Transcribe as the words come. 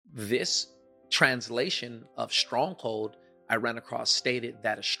this translation of stronghold I ran across stated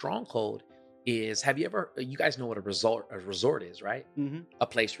that a stronghold is, you guys know what a resort is, right? Mm-hmm. A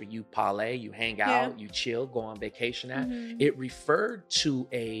place where you parlay, you hang out, you chill, go on vacation at. Mhm. It referred to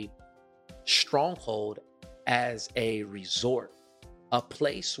a stronghold as a resort, a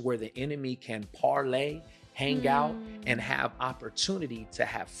place where the enemy can parlay, hang out, and have opportunity to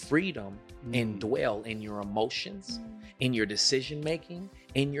have freedom and dwell in your emotions, in your decision making,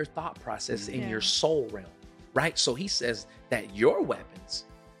 in your thought process, in your soul realm, right? So he says that your weapons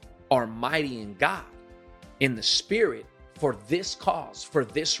are mighty in God, in the spirit, for this cause, for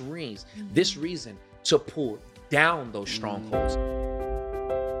this reason, to pull down those strongholds.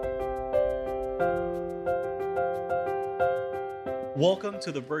 Welcome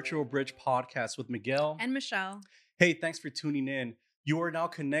to the Virtual Bridge Podcast with Miguel and Michelle. Hey, thanks for tuning in. You are now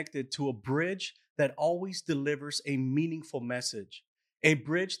connected to a bridge that always delivers a meaningful message, a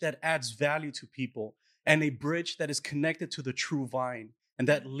bridge that adds value to people, and a bridge that is connected to the true vine and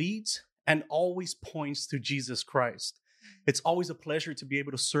that leads and always points to Jesus Christ. It's always a pleasure to be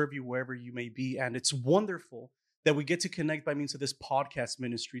able to serve you wherever you may be, and it's wonderful that we get to connect by means of this podcast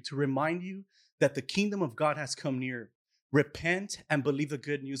ministry to remind you that the kingdom of God has come near. Repent and believe the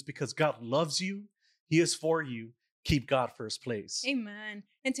good news because God loves you. He is for you. Keep God first place. Amen.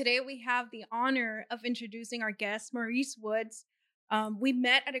 And today we have the honor of introducing our guest, Maurice Woods. We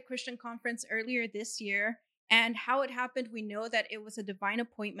met at a Christian conference earlier this year, and how it happened, we know that it was a divine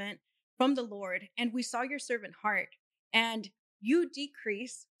appointment from the Lord, and we saw your servant heart, and you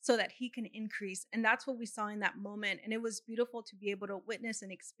decrease so that he can increase. And that's what we saw in that moment. And it was beautiful to be able to witness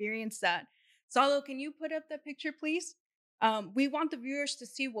and experience that. Salo, can you put up that picture, please? We want the viewers to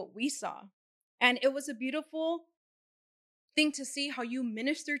see what we saw. And it was a beautiful thing to see how you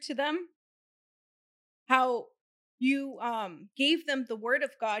ministered to them, how you gave them the word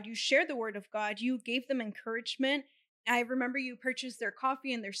of God, you shared the word of God, you gave them encouragement. I remember you purchased their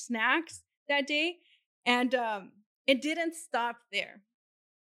coffee and their snacks that day, and it didn't stop there.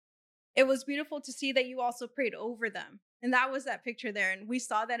 It was beautiful to see that you also prayed over them. And that was that picture there. And we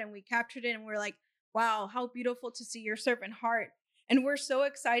saw that and we captured it and we're like, wow, how beautiful to see your servant heart. And we're so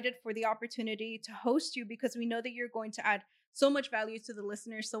excited for the opportunity to host you because we know that you're going to add so much value to the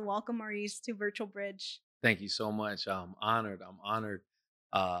listeners. So welcome, Maurice, to Virtual Bridge. Thank you so much. I'm honored.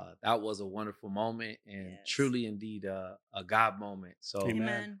 That was a wonderful moment and truly indeed a God moment. So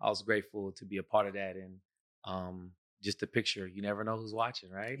Amen. I was grateful to be a part of that. And just a picture, you never know who's watching,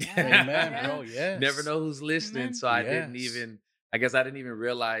 right? Yeah. Amen, bro. Yes. Never know who's listening. Amen. So I didn't even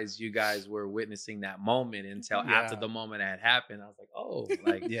realize you guys were witnessing that moment until after the moment had happened. I was like, oh,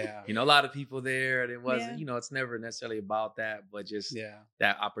 like, a lot of people there. And it wasn't, it's never necessarily about that, but just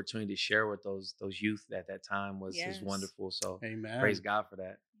that opportunity to share with those youth at that time was wonderful. So Amen. Praise God for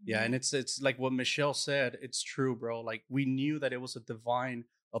that. Yeah. And it's like what Michelle said. It's true, bro. Like we knew that it was a divine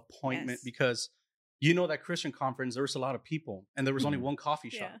appointment because that Christian conference, there was a lot of people and there was only one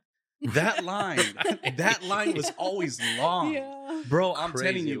coffee shop. That line was always long. Bro, I'm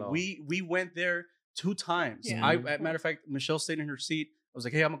telling you, we went there 2 times. Matter of fact, Michelle stayed in her seat. I was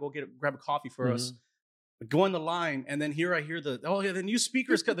like, hey, I'm gonna go grab a coffee for us. Go in the line, and then here I hear the new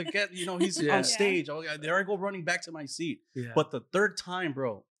speaker's gonna get, he's on stage. Oh, there I go running back to my seat. But the third time,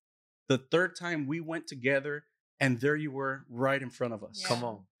 bro, we went together, and there you were right in front of us. Come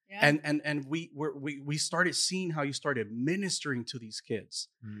on. Yeah. And we started seeing how you started ministering to these kids.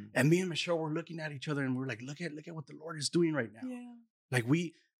 And me and Michelle were looking at each other and we're like, look at what the Lord is doing right now. Like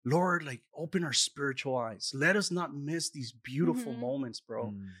Lord, like open our spiritual eyes. Let us not miss these beautiful moments,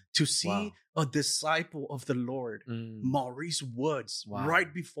 bro. To see a disciple of the Lord, Maurice Woods,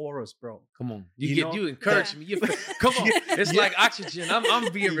 right before us, bro. Come on. You encourage me. Come on. It's like oxygen.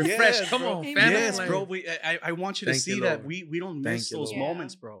 I'm being refreshed. Come on, family. Yes, bro. I want you to see that we don't miss those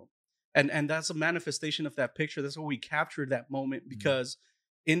moments, bro. And that's a manifestation of that picture. That's why we captured that moment because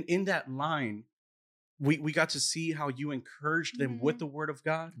in that line, we got to see how you encouraged them with the word of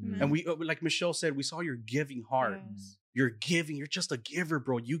God. And we, like Michelle said, we saw your giving heart. You're giving. You're just a giver,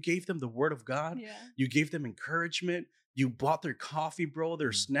 bro. You gave them the word of God. You gave them encouragement. You bought their coffee, bro,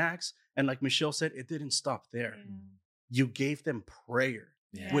 their snacks. And like Michelle said, it didn't stop there. You gave them prayer,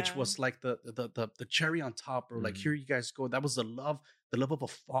 which was like the cherry on top, bro. Like, here you guys go. That was the love of a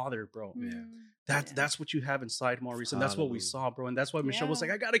father, bro. That's what you have inside, Maurice. And that's what we saw, bro. And that's why Michelle was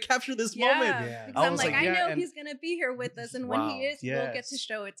like, I got to capture this moment. Because I'm like, I know he's going to be here with us. And when he is, we'll get to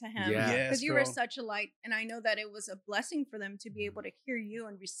show it to him. Because you were such a light. And I know that it was a blessing for them to be able to hear you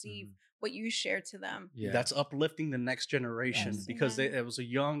and receive what you shared to them. That's uplifting the next generation because it was a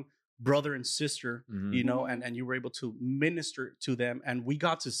young brother and sister, you know, and you were able to minister to them. And we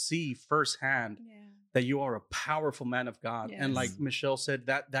got to see firsthand that you are a powerful man of God. Yes. And like Michelle said,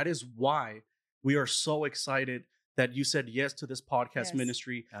 that is why we are so excited that you said yes to this podcast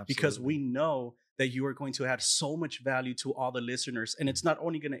ministry. Absolutely. Because we know that you are going to add so much value to all the listeners. And it's not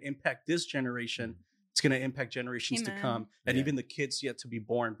only going to impact this generation, it's going to impact generations to come, and even the kids yet to be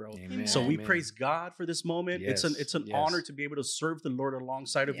born, bro. Amen. So we praise God for this moment. Yes. It's an honor to be able to serve the Lord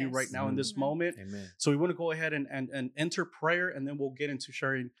alongside of you right now in this moment. Amen. So we want to go ahead and enter prayer, and then we'll get into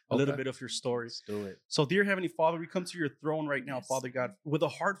sharing a little bit of your story. Let's do it. So dear Heavenly Father, we come to your throne right now, Father God, with a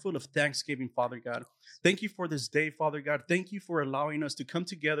heart full of thanksgiving, Father God. Thank you for this day, Father God. Thank you for allowing us to come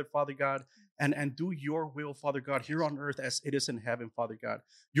together, Father God, and do your will, Father God, here on earth as it is in heaven, Father God.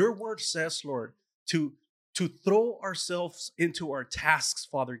 Your word says, Lord, to throw ourselves into our tasks,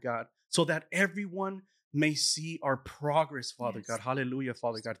 Father God, so that everyone may see our progress, Father God. Hallelujah,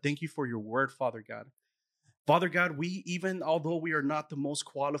 Father God. Thank you for your word, Father God. Father God, we, even although we are not the most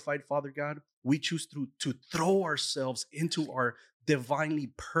qualified, Father God, we choose to throw ourselves into our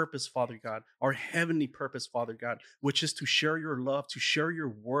divinely purpose, Father God, our heavenly purpose, Father God, which is to share your love, to share your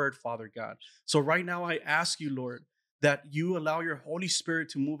word, Father God. So right now I ask you, Lord, that you allow your Holy Spirit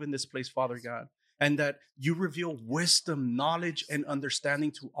to move in this place, Father God, and that you reveal wisdom, knowledge, and understanding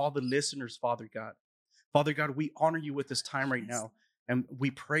to all the listeners, Father God. Father God, we honor you with this time right now, and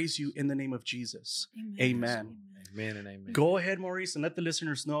we praise you in the name of Jesus. Amen. Amen and amen. Go ahead, Maurice, and let the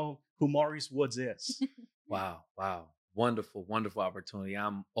listeners know who Maurice Woods is. Wow. Wonderful, wonderful opportunity.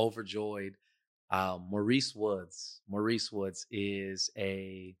 I'm overjoyed. Maurice Woods is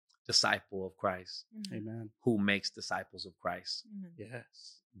a disciple of Christ. Amen. Who makes disciples of Christ. Amen.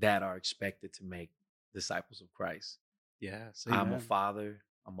 Yes. That are expected to make disciples of Christ. Yes. Amen. I'm a father.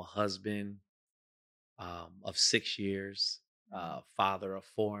 I'm a husband of 6 years, father of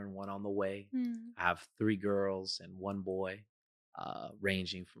 4 and 1 on the way. I have 3 girls and 1 boy,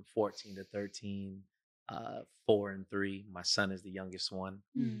 ranging from 14 to 13, 4 and 3. My son is the youngest one.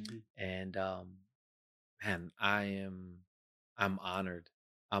 And man, I'm honored.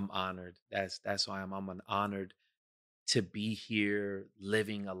 That's why I'm honored to be here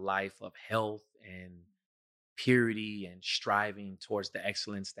living a life of health and purity and striving towards the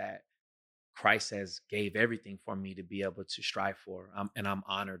excellence that Christ has gave everything for me to be able to strive for. And I'm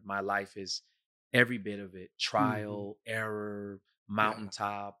honored. My life is every bit of it. Trial, error,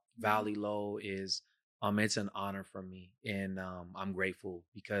 mountaintop, valley low is, it's an honor for me. And I'm grateful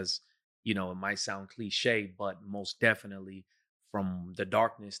because, you know, it might sound cliche, but most definitely from the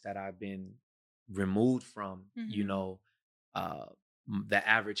darkness that I've been removed from, you know, the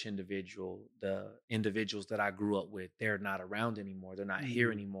average individual, the individuals that I grew up with, they're not around anymore. They're not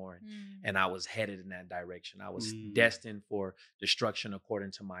here anymore. And I was headed in that direction. I was destined for destruction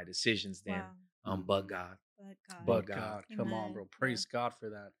according to my decisions then. But God. Come on, bro. Praise God for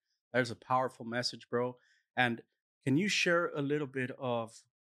that. There's a powerful message, bro. And can you share a little bit of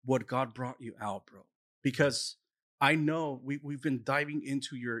what God brought you out, bro? Because I know we've been diving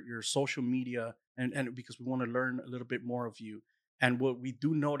into your social media and because we want to learn a little bit more of you. And what we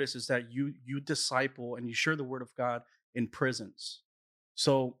do notice is that you disciple and you share the word of God in prisons.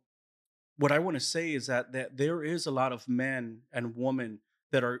 So what I want to say is that there is a lot of men and women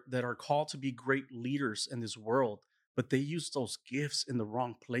that are called to be great leaders in this world, but they use those gifts in the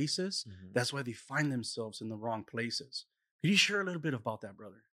wrong places. That's why they find themselves in the wrong places. Can you share a little bit about that,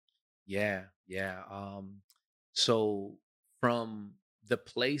 brother? Yeah. So from the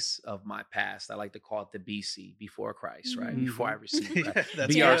place of my past, I like to call it the BC, before Christ, right? Before I received Christ.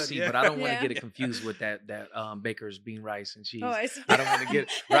 BRC, but I don't want to get it confused with that Baker's bean, rice, and cheese. I don't want to get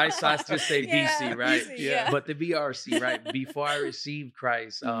right. So I just say BC, right? BC, But the BRC, right? Before I received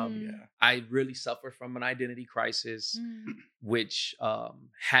Christ, I really suffered from an identity crisis, which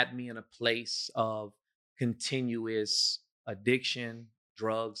had me in a place of continuous addiction,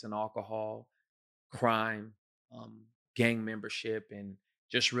 drugs and alcohol, crime, gang membership, and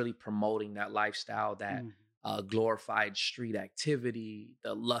just really promoting that lifestyle that glorified street activity,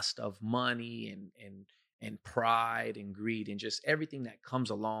 the lust of money and pride and greed and just everything that comes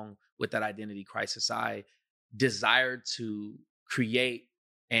along with that identity crisis. I desired to create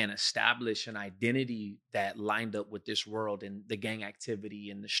and establish an identity that lined up with this world and the gang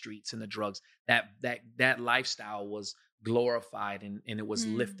activity and the streets and the drugs. That lifestyle was glorified and it was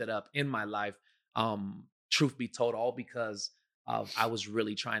lifted up in my life. Truth be told, all because I was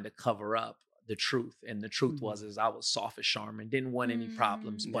really trying to cover up the truth. And the truth was I was soft as Charmin, didn't want any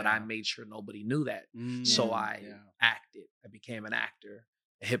problems, but I made sure nobody knew that. So I acted. I became an actor,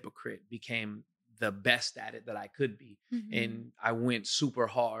 a hypocrite, became the best at it that I could be. Mm-hmm. And I went super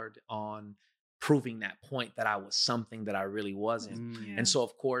hard on proving that point that I was something that I really wasn't. Yeah. And so,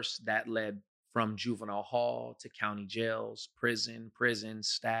 of course, that led from juvenile hall to county jails, prison,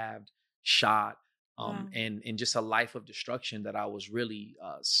 stabbed, shot, Wow. and just a life of destruction that I was really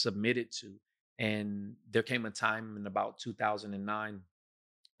submitted to. And there came a time in about 2009.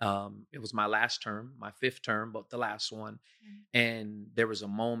 It was my last term, my 5th term, but the last one. And there was a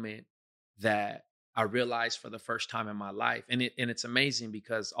moment that I realized for the first time in my life. And it's amazing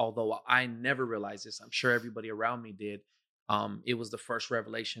because although I never realized this, I'm sure everybody around me did. It was the first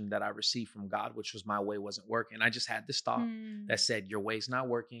revelation that I received from God, which was my way wasn't working. I just had this thought that said, your way's not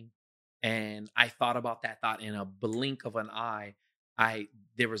working. And I thought about that thought in a blink of an eye.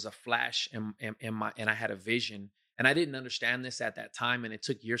 There was a flash in my, and I had a vision. And I didn't understand this at that time, and it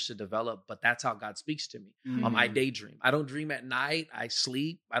took years to develop, but that's how God speaks to me. I daydream. I don't dream at night. I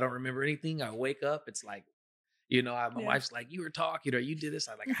sleep. I don't remember anything. I wake up. It's like, my wife's like, you were talking or you did this.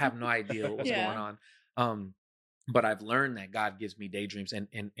 I have no idea what was going on. But I've learned that God gives me daydreams and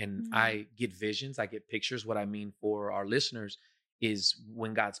I get visions. I get pictures. What I mean for our listeners is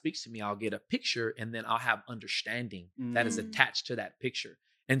when God speaks to me, I'll get a picture and then I'll have understanding that is attached to that picture.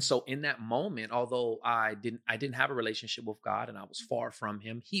 And so in that moment, although I didn't have a relationship with God and I was far from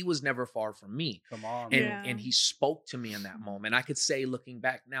him, he was never far from me. Come on. And he spoke to me in that moment. I could say, looking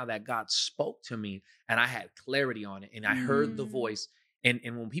back now, that God spoke to me and I had clarity on it and I heard the voice. And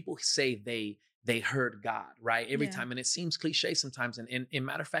when people say they heard God, right? Every time. And it seems cliche sometimes. And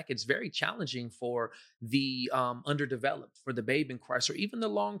matter of fact, it's very challenging for the underdeveloped, for the babe in Christ, or even the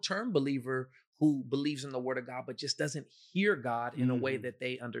long-term believer who believes in the word of God, but just doesn't hear God in a way that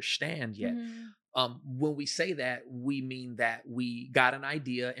they understand yet. When we say that, we mean that we got an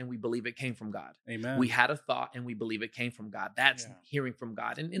idea and we believe it came from God. Amen. We had a thought and we believe it came from God. That's hearing from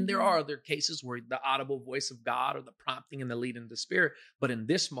God. And there are other cases where the audible voice of God or the prompting and the leading of the Spirit. But in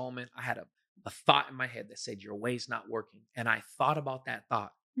this moment, I had a thought in my head that said, your way's not working. And I thought about that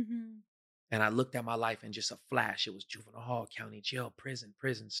thought. And I looked at my life and just a flash. It was juvenile hall, county jail, prison,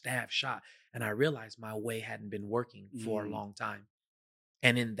 stab, shot. And I realized my way hadn't been working for a long time.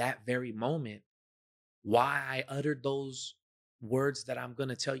 And in that very moment, why I uttered those words that I'm going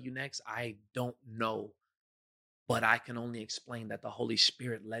to tell you next, I don't know. But I can only explain that the Holy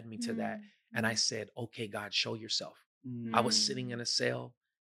Spirit led me to that. And I said, okay, God, show yourself. I was sitting in a cell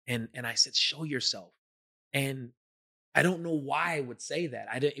and I said, show yourself. And I don't know why I would say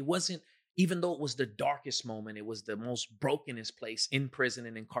that. It wasn't, even though it was the darkest moment, it was the most brokenest place in prison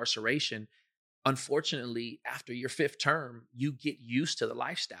and incarceration. Unfortunately, after your 5th term, you get used to the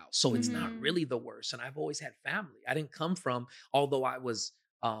lifestyle. So it's not really the worst. And I've always had family. I didn't come from, although I was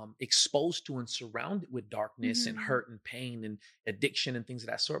exposed to and surrounded with darkness and hurt and pain and addiction and things of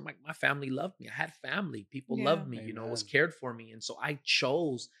that sort. My family loved me. I had family. People loved me, was cared for me. And so I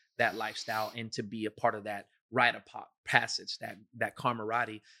chose that lifestyle and to be a part of that rite of passage, that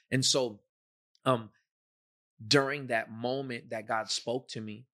camaraderie. And so during that moment that God spoke to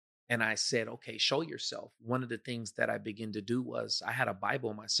me and I said, okay, show yourself. One of the things that I began to do was I had a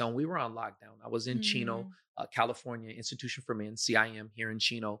Bible in my cell. We were on lockdown. I was in Chino, California, Institution for Men, CIM here in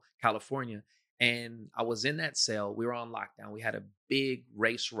Chino, California. And I was in that cell. We were on lockdown. We had a big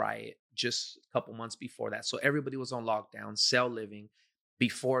race riot just a couple months before that. So everybody was on lockdown, cell living.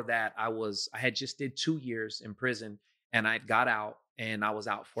 Before that, I had just did 2 years in prison and I got out and I was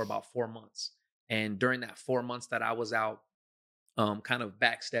out for about 4 months. And during that 4 months that I was out, kind of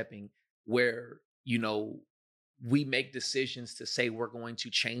backstepping where, we make decisions to say we're going to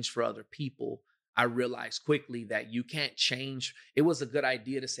change for other people. I realized quickly that you can't change. It was a good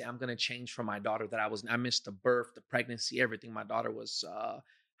idea to say, I'm going to change for my daughter I missed the birth, the pregnancy, everything. My daughter was,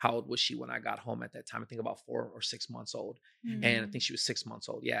 how old was she when I got home at that time? I think about 4 or 6 months old. And I think she was 6 months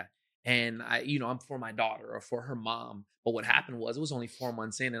old. Yeah. And I'm for my daughter or for her mom. But what happened was it was only 4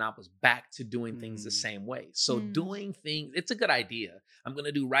 months in and I was back to doing things the same way. So doing things, it's a good idea. I'm going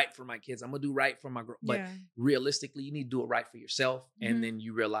to do right for my kids. I'm going to do right for my girl. But realistically, you need to do it right for yourself. And then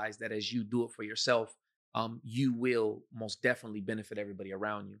you realize that as you do it for yourself, you will most definitely benefit everybody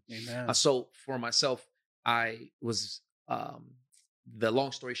around you. Amen. So for myself, I was, the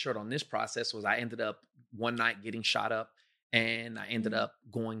long story short on this process was I ended up one night getting shot up. And I ended up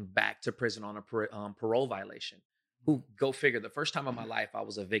going back to prison on a parole violation. Who, go figure, the first time in my life I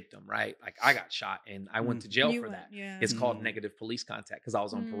was a victim, right? Like I got shot and I went to jail for that. It's called negative police contact because I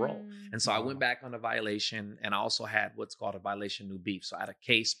was on parole. And so I went back on a violation and I also had what's called a violation new beef. So I had a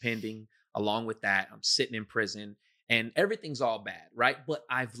case pending along with that. I'm sitting in prison and everything's all bad, right? But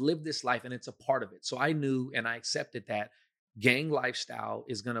I've lived this life and it's a part of it. So I knew and I accepted that gang lifestyle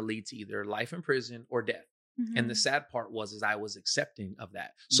is going to lead to either life in prison or death. And the sad part is I was accepting of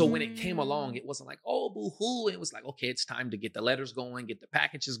that. So when it came along, it wasn't like, oh, boo-hoo. It was like, okay, it's time to get the letters going, get the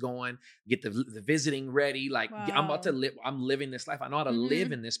packages going, get the visiting ready. Like, I'm about to live, I'm living this life. I know how to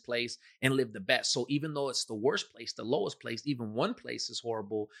live in this place and live the best. So even though it's the worst place, the lowest place, even one place is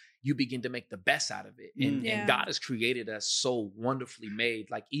horrible, you begin to make the best out of it. And God has created us so wonderfully made.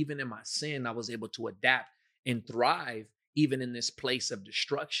 Like, even in my sin, I was able to adapt and thrive even in this place of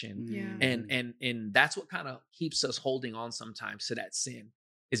destruction. And that's what kind of keeps us holding on sometimes to that sin,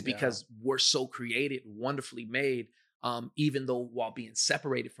 is because we're so created, wonderfully made, even though while being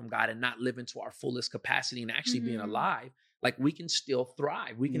separated from God and not living to our fullest capacity and actually being alive, like, we can still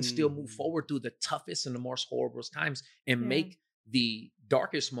thrive. We can still move forward through the toughest and the most horrible times and make the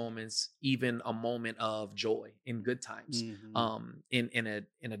darkest moments even a moment of joy in good times, in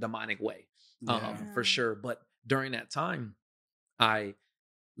a demonic way, for sure. But during that time, I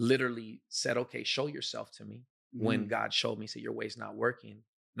literally said, okay, show yourself to me. When God showed me, said, your way's not working.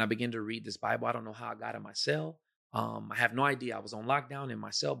 And I began to read this Bible. I don't know how I got in my cell. I have no idea. I was on lockdown in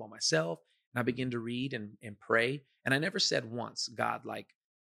my cell by myself. And I began to read and pray. And I never said once, God, like,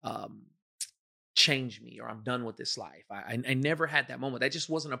 change me, or I'm done with this life. I never had that moment. That just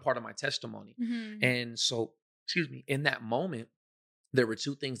wasn't a part of my testimony. And so, in that moment, there were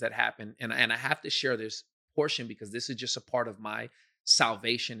two things that happened. And I have to share this portion because this is just a part of my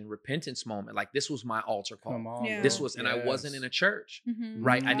salvation and repentance moment. Like, this was my altar call. Come on, this was, and I wasn't in a church,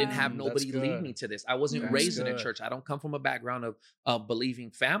 right? I didn't have nobody lead me to this. I wasn't raised in a church. I don't come from a background of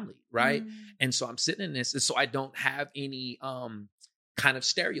believing family, right? And so I'm sitting in this, and so I don't have any kind of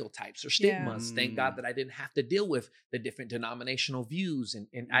stereotypes or stigmas. Thank God that I didn't have to deal with the different denominational views, and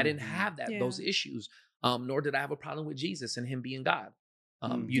I didn't have those issues. Nor did I have a problem with Jesus and him being God.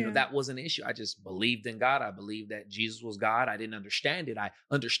 You know, that was an issue. I just believed in God. I believed that Jesus was God. I didn't understand it. I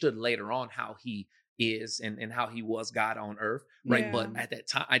understood later on how he is and how he was God on earth, right? But at that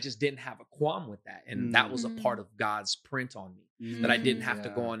time, I just didn't have a qualm with that. And that was a part of God's print on me, that I didn't have to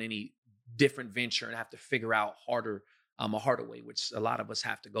go on any different venture and have to figure out a harder way, which a lot of us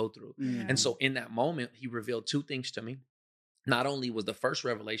have to go through. And so in that moment, he revealed two things to me. Not only was the first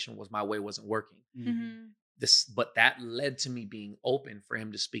revelation was my way wasn't working. But that led to me being open for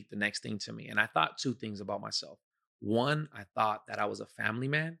him to speak the next thing to me. And I thought two things about myself. One, I thought that I was a family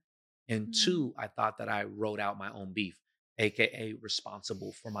man. And two, I thought that I wrote out my own beef, AKA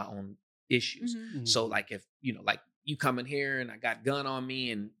responsible for my own issues. So like, if, you know, like, you come in here and I got gun on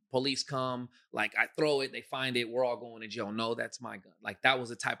me and police come, like, I throw it, they find it, we're all going to jail. No, that's my gun. Like, that was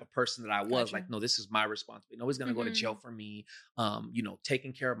the type of person that I was. Gotcha. Like, no, this is my responsibility. Nobody's going to go to jail for me. You know,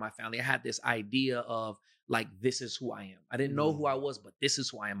 taking care of my family. I had this idea of, like, this is who I am. I didn't know who I was, but this is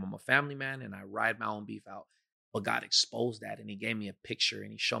who I am. I'm a family man and I ride my own beef out. But God exposed that, and he gave me a picture,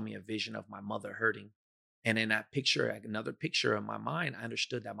 and he showed me a vision of my mother hurting. And in that picture, another picture in my mind, I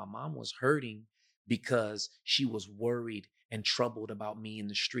understood that my mom was hurting because she was worried and troubled about me in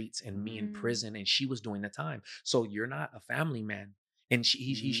the streets and me in prison, and she was doing the time. So you're not a family man, and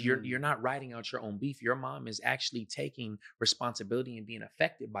you're not writing out your own beef. Your mom is actually taking responsibility and being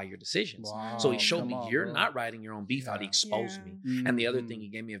affected by your decisions. Wow, so he showed me you're not writing your own beef out. He exposed me. And the other thing, he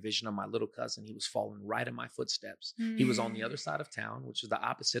gave me a vision of my little cousin. He was following right in my footsteps. He was on the other side of town, which is the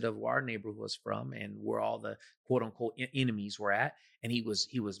opposite of where our neighborhood was from and where all the quote unquote enemies were at. And he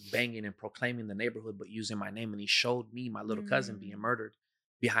was banging and proclaiming the neighborhood, but using my name. And he showed me my little cousin being murdered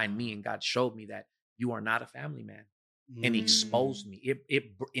behind me. And God showed me that you are not a family man. And he exposed me.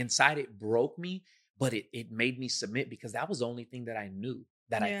 It inside, it broke me, but it made me submit, because that was the only thing that I knew,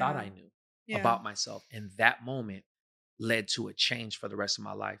 that I thought I knew about myself. And that moment led to a change for the rest of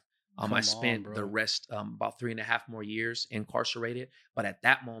my life. I spent the rest, about 3.5 more years incarcerated. But at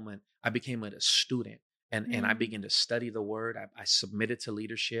that moment, I became a student, and I began to study the word. I submitted to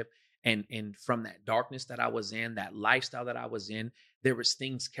leadership. And from that darkness that I was in, that lifestyle that I was in, there was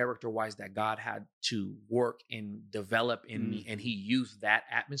things character-wise that God had to work and develop in me. And he used that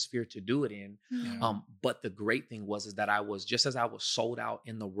atmosphere to do it in. But the great thing is that I was, just as I was sold out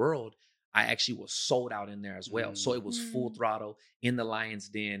in the world, I actually was sold out in there as well. So it was full throttle in the lion's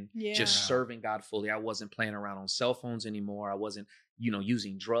den, just serving God fully. I wasn't playing around on cell phones anymore. I wasn't,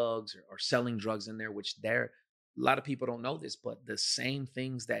 using drugs or selling drugs in there, which a lot of people don't know this, but the same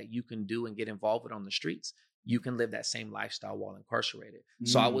things that you can do and get involved with on the streets, you can live that same lifestyle while incarcerated.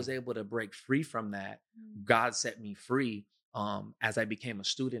 So I was able to break free from that. God set me free as I became a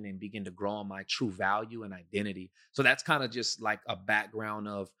student and began to grow on my true value and identity. So that's kind of just like a background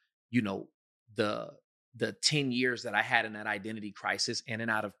of, the the 10 years that I had in that identity crisis in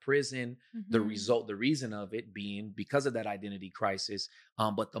and out of prison, the reason of it being because of that identity crisis.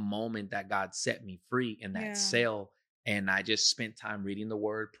 But the moment that God set me free in that cell, and I just spent time reading the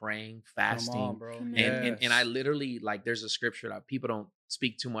word, praying, fasting. Come on, bro. And I literally, like, there's a scripture that people don't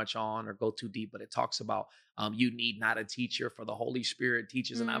speak too much on or go too deep, but it talks about you need not a teacher, for the Holy Spirit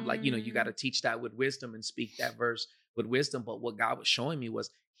teaches. And I'm like, you got to teach that with wisdom and speak that verse with wisdom. But what God was showing me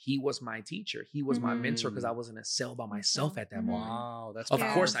was he was my teacher. He was my mentor, because I was in a cell by myself at that moment. Wow, that's of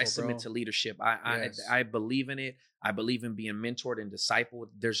course I submit to leadership. I believe in it. I believe in being mentored and discipled.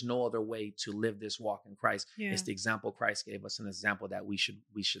 There's no other way to live this walk in Christ. It's the example Christ gave us, an example that we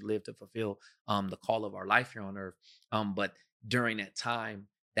should live to fulfill the call of our life here on earth. But during that time,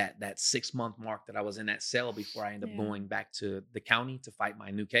 that 6-month mark that I was in that cell before I ended up going back to the county to fight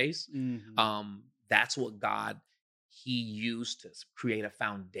my new case, that's what God, he used to create a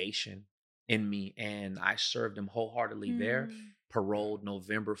foundation in me. And I served him wholeheartedly there, paroled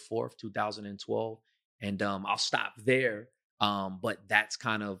November 4th, 2012. And I'll stop there. But that's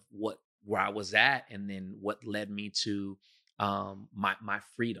kind of where I was at, and then what led me to my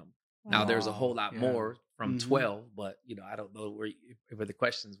freedom. Wow. Now there's a whole lot more from 12, but I don't know where the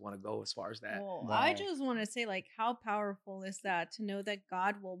questions want to go as far as that. Well, I just want to say, like, how powerful is that to know that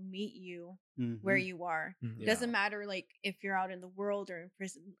God will meet you where you are. Doesn't matter, like, if you're out in the world or in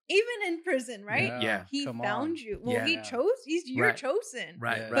prison, even in prison, right? He found you. Well, he chose. You're chosen,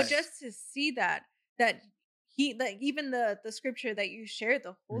 right? But just to see that he, like, even the scripture that you shared,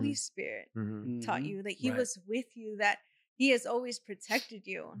 the Holy Spirit taught you that he was with you, that he has always protected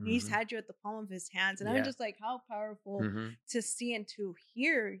you. He's had you at the palm of his hands. And I'm just like, how powerful to see and to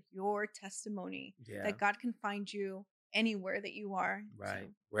hear your testimony that God can find you anywhere that you are. Right. So.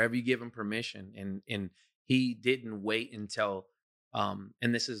 Wherever you give him permission. And he didn't wait until,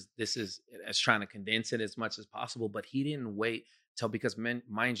 and this is as trying to condense it as much as possible, but he didn't wait till, because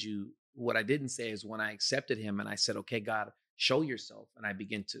mind you, what I didn't say is when I accepted him and I said, okay, God, show yourself. And I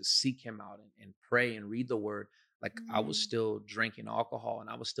began to seek him out and pray and read the word. Like, I was still drinking alcohol and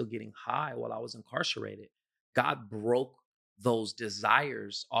I was still getting high while I was incarcerated. God broke those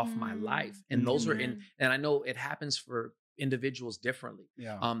desires off my life. And those were and I know it happens for individuals differently.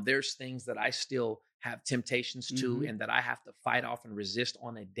 There's things that I still have temptations to and that I have to fight off and resist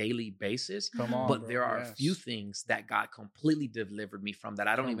on a daily basis. But there are a few things that God completely delivered me from that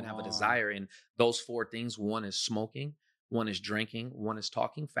I don't even have a desire. And those 4 things, one is smoking, one is drinking, one is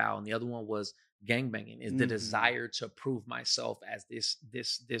talking foul, and the other one was gangbanging, is the desire to prove myself as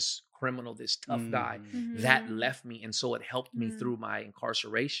this criminal, this tough guy that left me. And so it helped me through my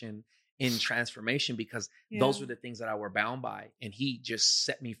incarceration in transformation, because those were the things that I were bound by, and he just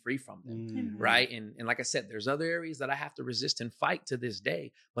set me free from them. Right. And like I said, there's other areas that I have to resist and fight to this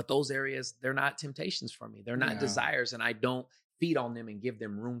day, but those areas, they're not temptations for me. They're not desires, and I don't feed on them and give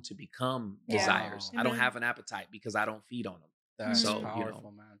them room to become desires. I don't have an appetite because I don't feed on them. That's so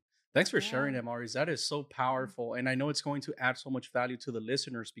powerful, man. Thanks for sharing that, Maurice. That is so powerful. And I know it's going to add so much value to the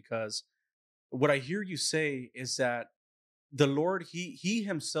listeners, because what I hear you say is that the Lord, he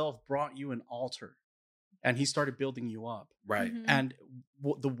himself brought you an altar and he started building you up. Right. And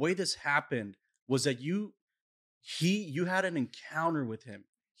the way this happened was that you had an encounter with him.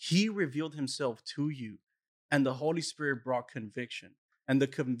 He revealed himself to you, and the Holy Spirit brought conviction. And the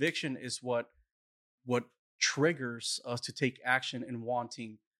conviction is what triggers us to take action in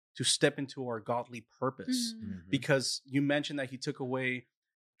wanting to step into our godly purpose. Because you mentioned that he took away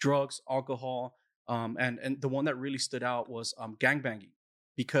drugs, alcohol, and the one that really stood out was gangbanging,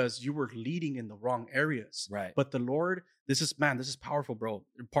 because you were leading in the wrong areas. Right. But the Lord, this is powerful, bro.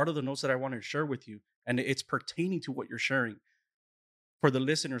 Part of the notes that I wanted to share with you, and it's pertaining to what you're sharing. For the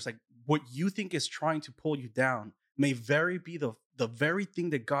listeners, like, what you think is trying to pull you down may very be the very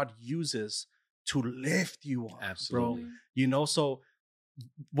thing that God uses to lift you up. Absolutely. Bro. So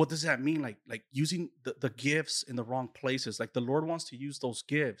what does that mean? Like using the gifts in the wrong places. Like, the Lord wants to use those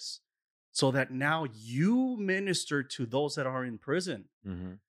gifts so that now you minister to those that are in prison.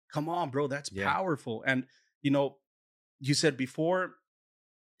 Come on, bro. That's powerful. And, you said before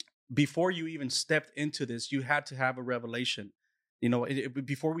you even stepped into this, you had to have a revelation.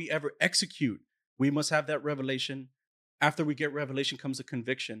 Before we ever execute, we must have that revelation. After we get revelation comes a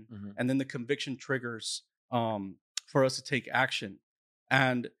conviction. And then the conviction triggers for us to take action.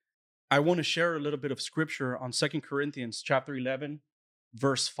 And I want to share a little bit of scripture on 2 Corinthians chapter 11,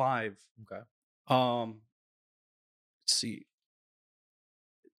 verse 5. Okay. Let's see.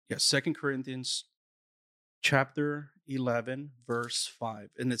 Yeah, 2 Corinthians chapter 11, verse 5.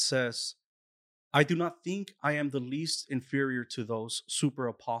 And it says, I do not think I am the least inferior to those super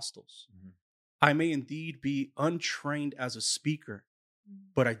apostles. I may indeed be untrained as a speaker,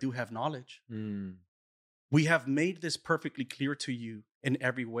 but I do have knowledge. We have made this perfectly clear to you in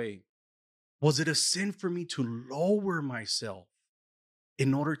every way. Was it a sin for me to lower myself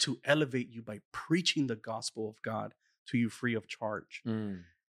in order to elevate you by preaching the gospel of God to you free of charge?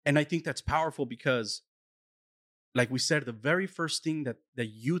 And I think that's powerful because, like we said, the very first thing that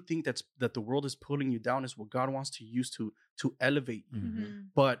you think that the world is pulling you down is what God wants to use to elevate you.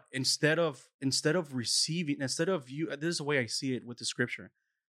 But instead of receiving, this is the way I see it with the scripture.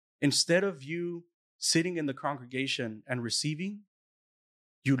 Instead of you sitting in the congregation and receiving,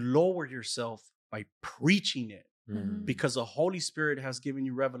 you lower yourself by preaching it. Because the Holy Spirit has given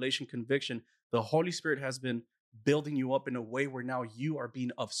you revelation, conviction. The Holy Spirit has been building you up in a way where now you are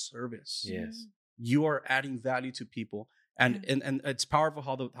being of service. Yes. You are adding value to people. And it's powerful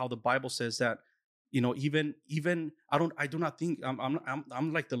how the Bible says that, even I do not think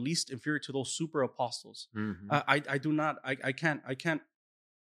I'm like the least inferior to those super apostles. I can't.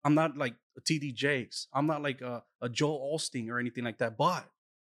 I'm not like a TD Jakes. I'm not like a Joel Osteen or anything like that. But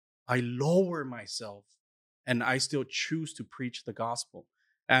I lower myself and I still choose to preach the gospel.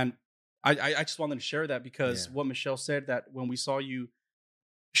 And I just wanted to share that because what Michelle said, that when we saw you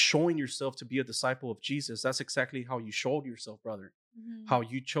showing yourself to be a disciple of Jesus, that's exactly how you showed yourself, brother. How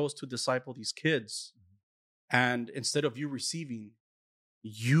you chose to disciple these kids. And instead of you receiving,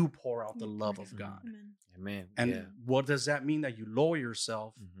 you pour out the love of God. Amen. And what does that mean? That you lower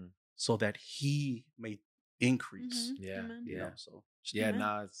yourself so that he may increase.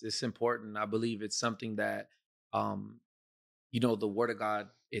 It's important. I believe it's something that, the word of God,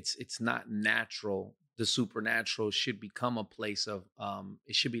 it's not natural. The supernatural should become a place of,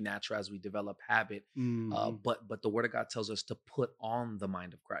 it should be natural as we develop habit. But the word of God tells us to put on the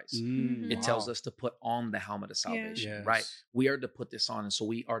mind of Christ. It tells us to put on the helmet of salvation, right? We are to put this on. And so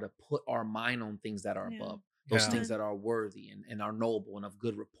we are to put our mind on things that are above, those things that are worthy and are noble and of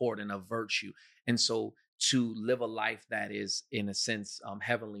good report and of virtue. And so to live a life that is, in a sense,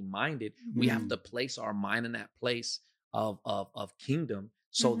 heavenly minded, we have to place our mind in that place of kingdom.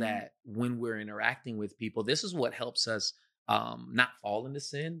 So that when we're interacting with people, this is what helps us not fall into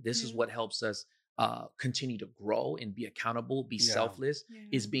sin. This is what helps us continue to grow and be accountable, be selfless,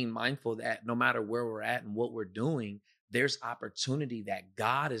 is being mindful that no matter where we're at and what we're doing, there's opportunity that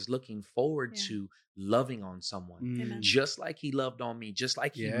God is looking forward to loving on someone. Just like he loved on me, just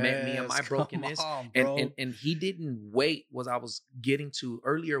like he met me in my brokenness. And he didn't wait, what I was getting to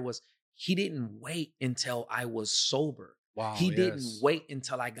earlier was, he didn't wait until I was sober. He didn't wait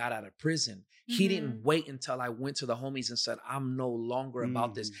until I got out of prison. He didn't wait until I went to the homies and said, I'm no longer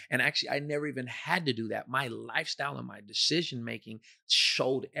about this. And actually, I never even had to do that. My lifestyle and my decision-making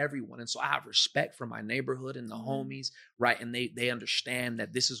showed everyone. And so I have respect for my neighborhood and the homies, right? And they understand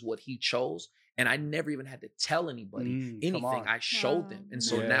that this is what he chose. And I never even had to tell anybody anything. I showed them. And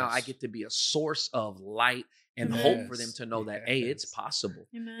so now I get to be a source of light and hope for them to know that, hey, it's possible.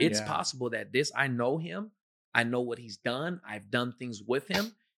 It's possible that I know him. I know what he's done. I've done things with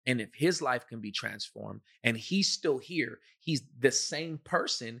him. And if his life can be transformed and he's still here, he's the same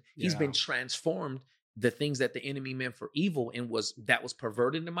person. He's been transformed. The things that the enemy meant for evil and was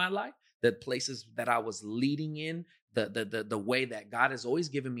perverted in my life, the places that I was leading in, the way that God has always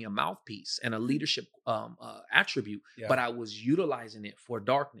given me a mouthpiece and a leadership attribute, but I was utilizing it for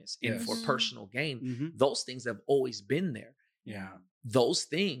darkness and for personal gain. Those things have always been there. Those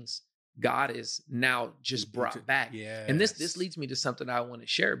things God is now just brought back. And this leads me to something I want to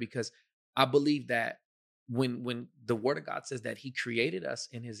share, because I believe that when the word of God says that he created us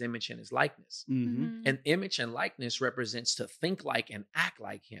in his image and his likeness, and image and likeness represents to think like and act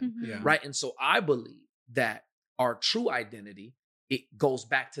like him, right? And so I believe that our true identity, it goes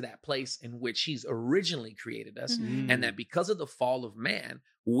back to that place in which he's originally created us. And that because of the fall of man,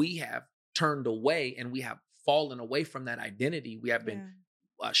 we have turned away and we have fallen away from that identity. We have been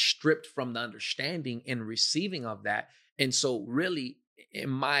stripped from the understanding and receiving of that. And so really, in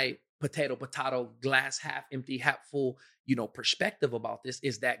my potato, glass half empty, half full, perspective about this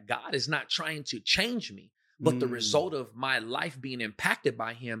is that God is not trying to change me, but the result of my life being impacted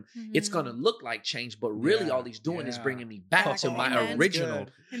by him, it's going to look like change, but really all he's doing is bringing me back to my original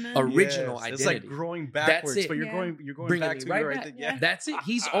identity. It's like growing backwards, but you're going back to your identity. That's it.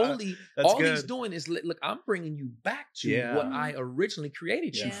 He's he's doing is, look, I'm bringing you back to what I originally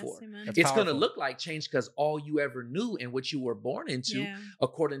created you for. It's going to look like change because all you ever knew and what you were born into,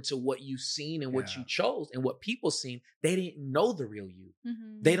 according to what you've seen and what you chose and what people seen, they didn't know the real you.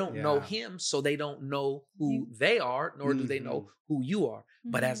 They don't know him, so they don't know who they are, nor do they know who you are.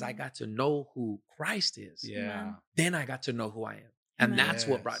 But as I got to know who Christ is, then I got to know who I am. And that's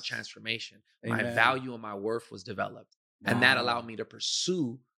what brought transformation. My value and my worth was developed. Wow. And that allowed me to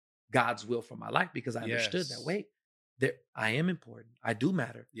pursue God's will for my life because I understood that, wait, I am important. I do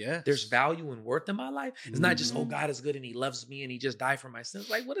matter. Yes. There's value and worth in my life. It's not just, oh, God is good and he loves me and he just died for my sins.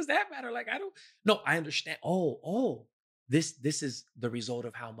 Like, what does that matter? Like, I understand. This is the result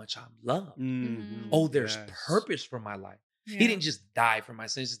of how much I'm loved. Mm-hmm. Oh, there's purpose for my life. Yeah. He didn't just die for my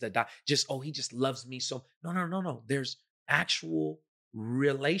sins, just to die. He just loves me so. No. There's actual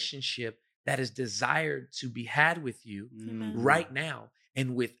relationship that is desired to be had with you right now.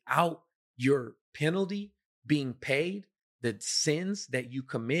 And without your penalty being paid, the sins that you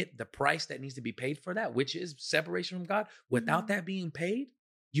commit, the price that needs to be paid for that, which is separation from God, without that being paid,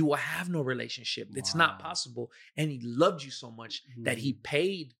 you will have no relationship. It's not possible. And he loved you so much that he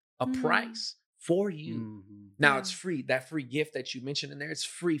paid a price for you. Now it's free. That free gift that you mentioned in there, it's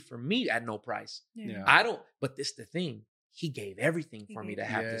free for me at no price. I don't, but this the thing. He gave everything for me to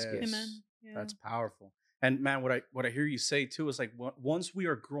have this gift. Amen. Yeah. That's powerful. And man, what I hear you say too is like once we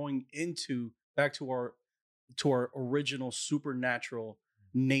are growing back to our original supernatural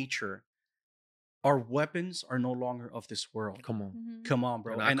nature, our weapons are no longer of this world. Come on. Come on,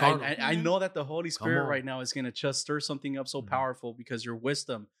 bro. And I know that the Holy Spirit right now is going to just stir something up so powerful because your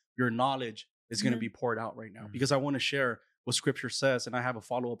wisdom, your knowledge is going to be poured out right now. Because I want to share what Scripture says, and I have a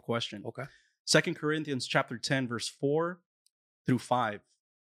follow-up question. Okay. 2 Corinthians chapter 10, verse 4 through 5.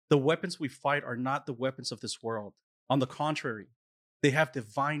 The weapons we fight are not the weapons of this world. On the contrary, they have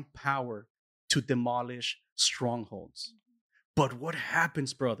divine power to demolish strongholds. But what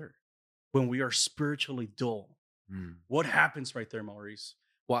happens, brother, when we are spiritually dull? What happens right there, Maurice?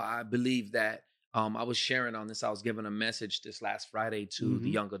 Well, I believe that I was sharing on this. I was giving a message this last Friday to the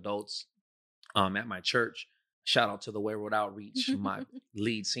young adults at my church. Shout out to the Wayward Outreach, my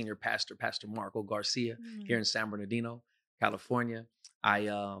lead senior pastor, Pastor Marco Garcia, here in San Bernardino, California.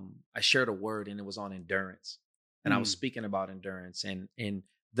 I shared a word and it was on endurance. And I was speaking about endurance. And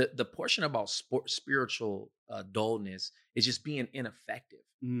the portion about spiritual dullness is just being ineffective,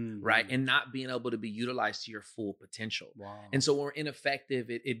 right? And not being able to be utilized to your full potential. Wow. And so when we're ineffective,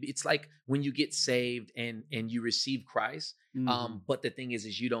 it's like when you get saved and you receive Christ, but the thing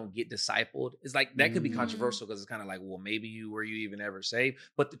is you don't get discipled. It's like, that could be controversial because it's kind of like, well, maybe were you even ever saved?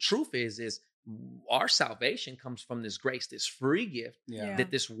 But the truth is our salvation comes from this grace, this free gift,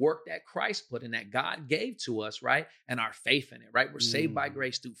 that this work that Christ put in, that God gave to us, right? And our faith in it, right? We're saved by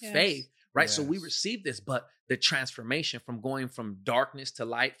grace through faith, right? So we receive this, but the transformation from going from darkness to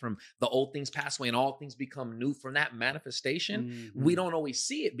light, from the old things pass away and all things become new, from that manifestation, we don't always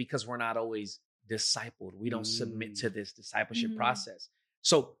see it because we're not always discipled. We don't submit to this discipleship process.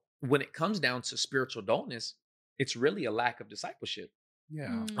 So when it comes down to spiritual dullness, it's really a lack of discipleship.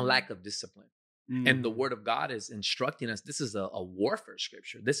 A lack of discipline. And the word of God is instructing us. This is a warfare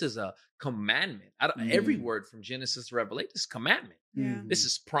scripture. This is a commandment. Every word from Genesis to Revelation is commandment. This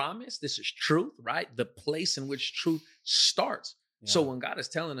is promise. This is truth, right? The place in which truth starts. So when God is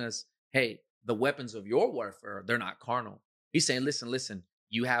telling us, hey, the weapons of your warfare, they're not carnal. He's saying, listen,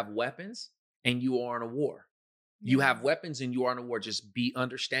 you have weapons and you are in a war. You have weapons and you are in a war. Just be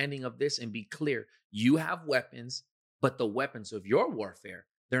understanding of this and be clear. You have weapons, but the weapons of your warfare,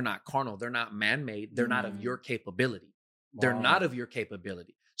 they're not carnal. They're not man-made. They're not of your capability. They're not of your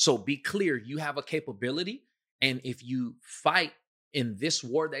capability. So be clear. You have a capability. And if you fight in this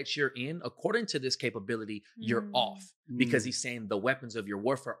war that you're in, according to this capability, you're off. Because he's saying the weapons of your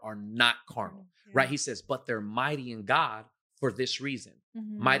warfare are not carnal, right? He says, but they're mighty in God for this reason.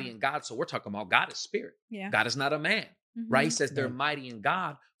 Mighty in God. So we're talking about God is spirit. God is not a man, right? He says they're mighty in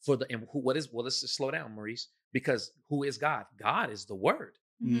God for let's just slow down, Maurice. Because who is God? God is the Word.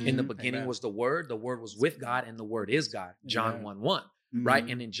 In the beginning was the Word was with God, and the Word is God. John 1:1, right?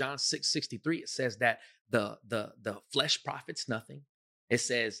 And in John 6:63, it says that the flesh profits nothing. It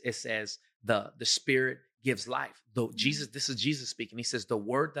says the Spirit gives life. Though this is Jesus speaking. He says, the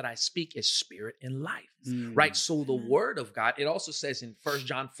word that I speak is spirit and life, right? So the word of God, it also says in 1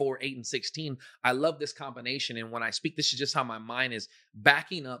 John 4:8-16, I love this combination. And when I speak, this is just how my mind is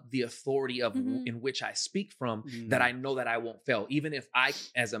backing up the authority of in which I speak from, that I know that I won't fail. Even if I,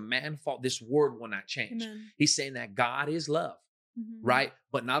 as a man, fall, this word will not change. Amen. He's saying that God is love, right?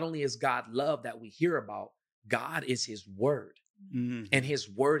 But not only is God love that we hear about, God is his word. And his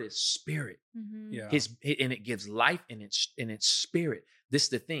word is spirit. And it gives life in its spirit. This is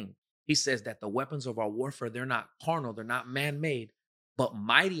the thing. He says that the weapons of our warfare, they're not carnal, they're not man-made, but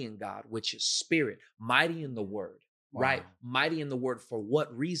mighty in God, which is spirit, mighty in the word, right? Mighty in the word for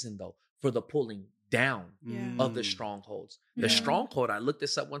what reason though? For the pulling down of the strongholds. The stronghold, I looked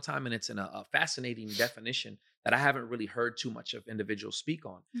this up one time, and it's in a fascinating definition that I haven't really heard too much of individuals speak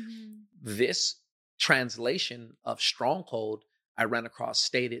on. This translation of stronghold I ran across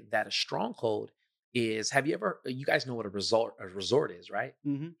stated that a stronghold is, you guys know what a resort is, right?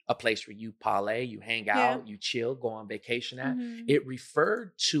 A place where you parlay, you hang out, you chill, go on vacation at. It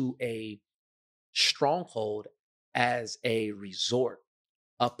referred to a stronghold as a resort,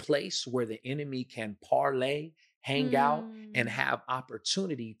 a place where the enemy can parlay, hang out, and have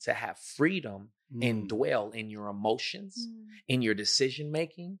opportunity to have freedom and dwell in your emotions, in your decision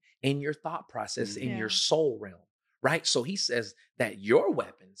making, in your thought process, in your soul realm, right? So he says that your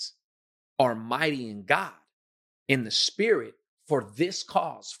weapons are mighty in God, in the spirit, for this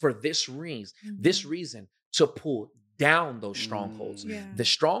cause, for this reason, to pull down those strongholds. The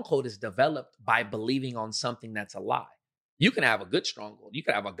stronghold is developed by believing on something that's a lie. You can have a good stronghold. You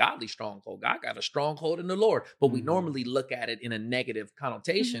can have a godly stronghold. God got a stronghold in the Lord, but we normally look at it in a negative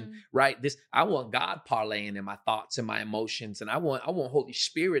connotation, right? I want God parlaying in my thoughts and my emotions, and I want Holy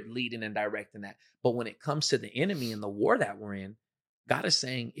Spirit leading and directing that. But when it comes to the enemy and the war that we're in, God is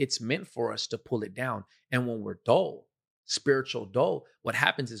saying it's meant for us to pull it down. And when we're dull, spiritual dull, what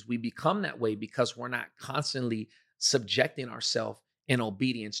happens is we become that way because we're not constantly subjecting ourselves in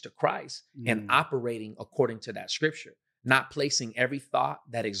obedience to Christ and operating according to that scripture, not placing every thought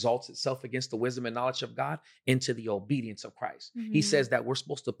that exalts itself against the wisdom and knowledge of God into the obedience of Christ. He says that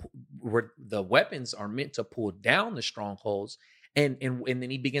the weapons are meant to pull down the strongholds. And then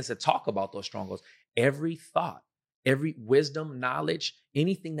he begins to talk about those strongholds. Every thought, every wisdom, knowledge,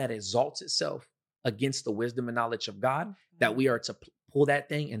 anything that exalts itself against the wisdom and knowledge of God, that we are to pull that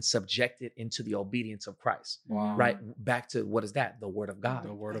thing and subject it into the obedience of Christ. Right? Back to, what is that? The word of God.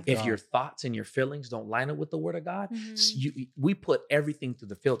 The word of if God. Your thoughts and your feelings don't line up with the word of God, we put everything through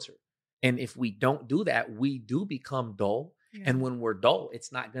the filter. And if we don't do that, we do become dull. And when we're dull,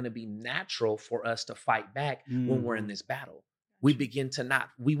 it's not going to be natural for us to fight back when we're in this battle. We begin to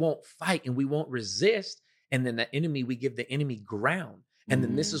we won't fight and we won't resist. And then we give the enemy ground. And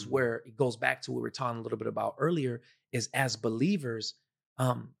then this is where it goes back to what we were talking a little bit about earlier, is as believers,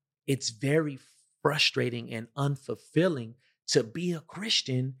 it's very frustrating and unfulfilling to be a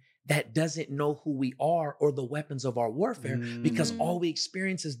Christian that doesn't know who we are or the weapons of our warfare, because all we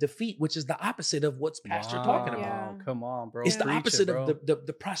experience is defeat, which is the opposite of what's Pastor talking about. Come on, bro. It's the opposite of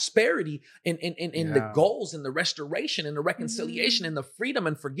the prosperity and the goals and the restoration and the reconciliation and the freedom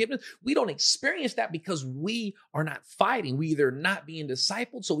and forgiveness. We don't experience that because we are not fighting. We either not being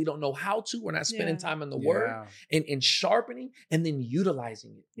discipled, so we don't know how to. We're not spending time in the word and sharpening and then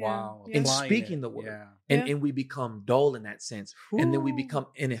utilizing it. And speaking the word. And we become dull in that sense. And then we become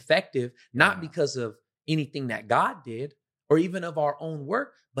ineffective, not because of anything that God did or even of our own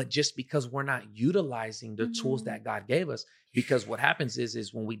work, but just because we're not utilizing the tools that God gave us. Because what happens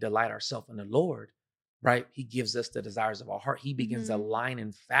is when we delight ourselves in the Lord, right, he gives us the desires of our heart. He begins to align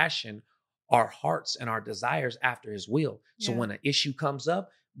and fashion our hearts and our desires after his will. So when an issue comes up,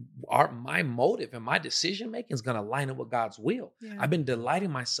 my motive and my decision making is going to line up with God's will. I've been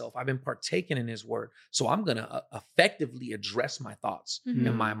delighting myself. I've been partaking in his word. So I'm going to effectively address my thoughts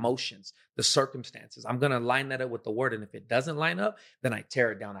and my emotions, the circumstances. I'm going to line that up with the word. And if it doesn't line up, then I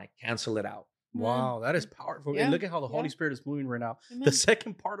tear it down. I cancel it out. Wow, that is powerful. And look at how the Holy Spirit is moving right now. Amen. The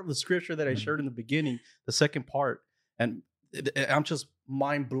second part of the scripture that I shared in the beginning, the second part, and I'm just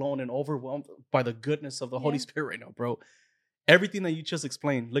mind blown and overwhelmed by the goodness of the Holy Spirit right now, bro. Everything that you just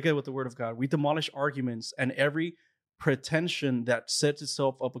explained, look at what the word of God. We demolish arguments and every pretension that sets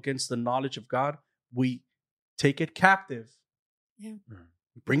itself up against the knowledge of God. We take it captive.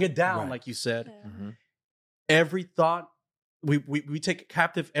 Bring it down, like you said. Every thought, we take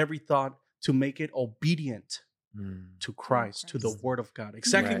captive every thought to make it obedient to Christ, to the word of God.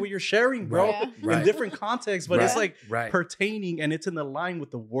 Exactly what you're sharing, bro, in different contexts, but it's like pertaining, and it's in the line with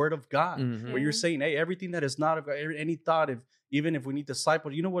the word of God, where you're saying, hey, everything that is not of any thought, even if we need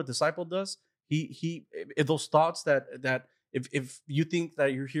disciple, you know what disciple does? He those thoughts that if you think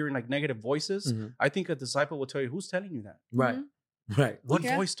that you're hearing like negative voices, I think a disciple will tell you, who's telling you that? Right. What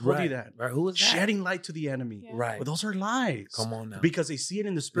voice told you that? Right. Who is that? Shedding light to the enemy. Right. But those are lies. Come on now. Because they see it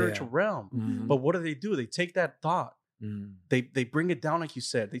in the spiritual realm. But what do? They take that thought. They bring it down, like you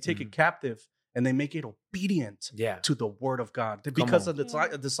said. They take it captive and they make it obedient to the word of God. Because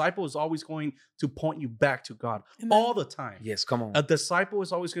a disciple is always going to point you back to God all the time. Yes, come on. A disciple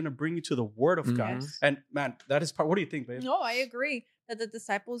is always going to bring you to the word of God. And man, that is part. What do you think, babe? No, I agree that the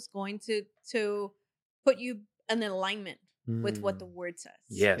disciple is going to put you in alignment with what the word says.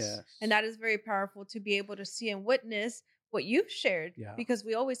 Yes. And that is very powerful to be able to see and witness what you've shared, because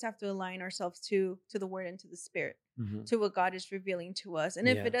we always have to align ourselves to the word and to the spirit, to what God is revealing to us. And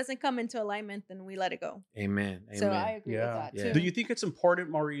if it doesn't come into alignment, then we let it go. Amen. So I agree with that too. Do you think it's important,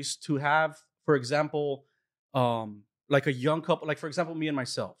 Maurice, to have, for example, like a young couple, like for example, me and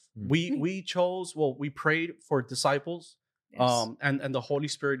myself, we chose, we prayed for disciples, and the Holy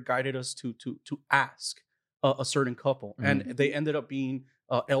Spirit guided us to ask a certain couple, and they ended up being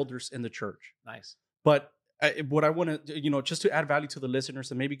elders in the church. Nice. But what I want to, just to add value to the listeners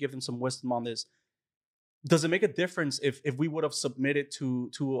and maybe give them some wisdom on this, does it make a difference if we would have submitted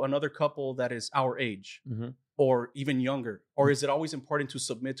to another couple that is our age or even younger, or is it always important to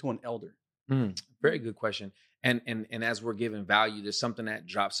submit to an elder? Very good question. And as we're giving value, there's something that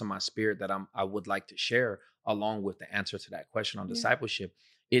drops in my spirit that I would like to share along with the answer to that question on discipleship.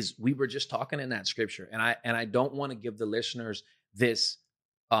 Is we were just talking in that scripture, and I don't want to give the listeners this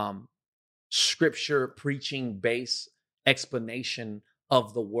scripture preaching base explanation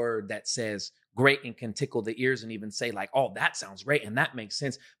of the word that says great and can tickle the ears and even say like, oh, that sounds great and that makes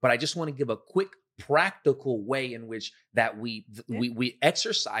sense. But I just want to give a quick practical way in which that we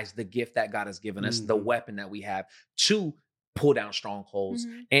exercise the gift that God has given us, the weapon that we have to pull down strongholds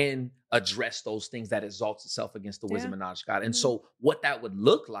and address those things that exalts itself against the wisdom and knowledge of God. And so what that would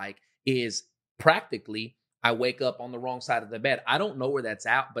look like is practically, I wake up on the wrong side of the bed. I don't know where that's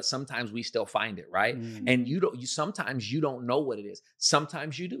at, but sometimes we still find it, right? And sometimes you don't know what it is.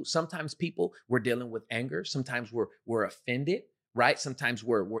 Sometimes you do. Sometimes we're dealing with anger. Sometimes we're offended, right? Sometimes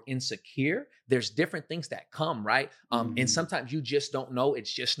we're insecure. There's different things that come, right? And sometimes you just don't know.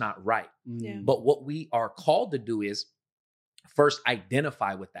 It's just not right. But what we are called to do is first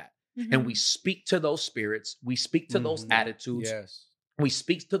identify with that. And we speak to those spirits. We speak to those attitudes. Yes. We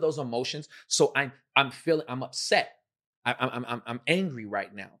speak to those emotions. So I'm upset. I'm angry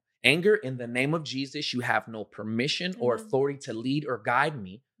right now. Anger, in the name of Jesus, you have no permission or authority to lead or guide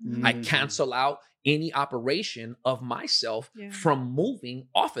me. I cancel out any operation of myself from moving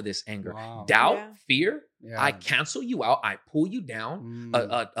off of this anger. Doubt, fear, I cancel you out. I pull you down.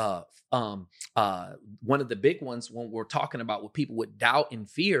 One of the big ones when we're talking about with people with doubt and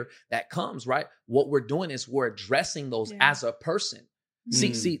fear that comes, right? What we're doing is we're addressing those as a person.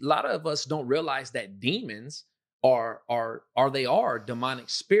 See, a lot of us don't realize that demons are demonic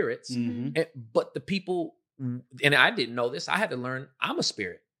spirits, but the people, and I didn't know this, I had to learn I'm a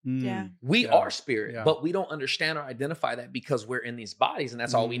spirit. We are spirit, but we don't understand or identify that because we're in these bodies, and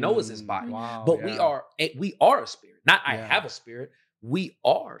that's all we know is this body. But we are a spirit. Not I have a spirit. We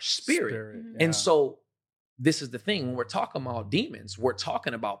are spirit. And so this is the thing. When we're talking about demons, we're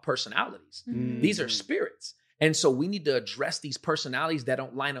talking about personalities. These are spirits. And so we need to address these personalities that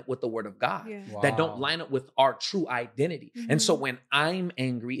don't line up with the word of God, that don't line up with our true identity. And so when I'm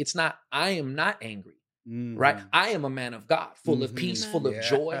angry, it's not, I am not angry, right? I am a man of God, full of peace, full of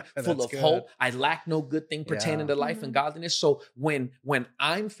joy, full of hope. I lack no good thing pertaining to life and godliness. So when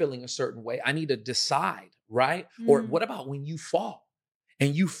I'm feeling a certain way, I need to decide, right? Or what about when you fall?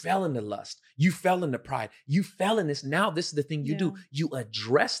 And you fell into lust, you fell into pride, you fell in this. Now this is the thing you do. You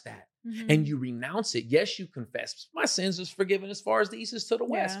address that. And you renounce it. Yes, you confess. My sins is forgiven as far as the east is to the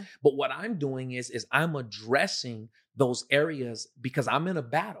west. But what I'm doing is I'm addressing those areas because I'm in a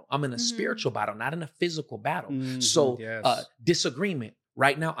battle. I'm in a spiritual battle, not in a physical battle. So disagreement.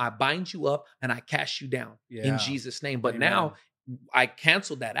 Right now, I bind you up and I cast you down in Jesus' name. But now I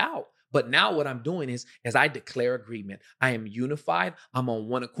canceled that out. But now what I'm doing is I declare agreement. I am unified. I'm on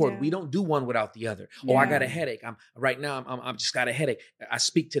one accord. We don't do one without the other. Oh, I got a headache. I'm just got a headache. I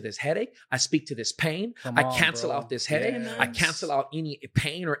speak to this headache. I speak to this pain. I cancel out this headache. I cancel out any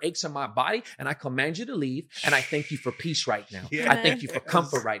pain or aches in my body. And I command you to leave. And I thank you for peace right now. I thank you for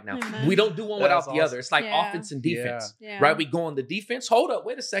comfort right now. We don't do one without the other. It's like offense and defense, right? We go on the defense. Hold up.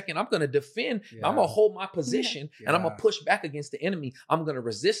 Wait a second. I'm going to defend. I'm going to hold my position and I'm going to push back against the enemy. I'm going to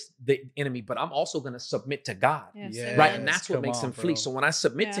resist the enemy, but I'm also going to submit to God, right? And that's what makes him flee. So when I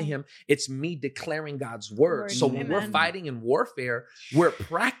submit to him, it's me declaring God's word. So when we're fighting in warfare, we're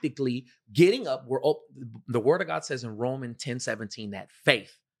practically getting up. The word of God says in Romans 10:17 that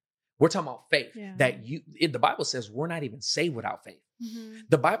faith, we're talking about faith, that the Bible says we're not even saved without faith.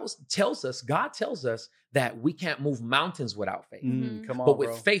 The Bible tells us, God tells us that we can't move mountains without faith. But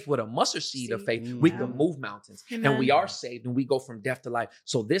with faith, with a mustard seed of faith, we can move mountains. And we are saved and we go from death to life.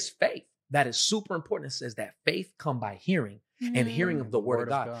 So this faith, that is super important. It says that faith come by hearing and hearing of the word of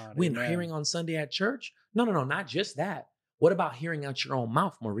God. When hearing on Sunday at church? No, not just that. What about hearing out your own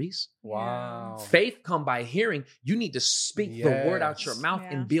mouth, Maurice? Wow. Faith come by hearing. You need to speak the word out your mouth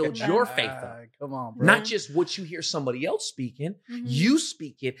and build your faith up. Come on, bro. Not just what you hear somebody else speaking. You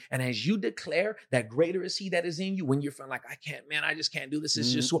speak it. And as you declare that greater is he that is in you, when you're feeling like, I can't, man, I just can't do this.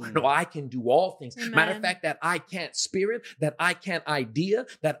 It's just so, no, I can do all things. Amen. Matter of fact, that I can't spirit, that I can't idea,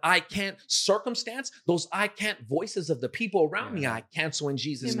 that I can't circumstance, those I can't voices of the people around me, I cancel in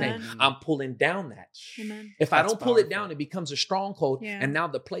Jesus' name. I'm pulling down that. Amen. If I don't pull it down, it becomes a stronghold. And now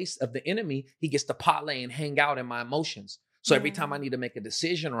the place of the enemy, he gets to parlay and hang out in my emotions. So every time I need to make a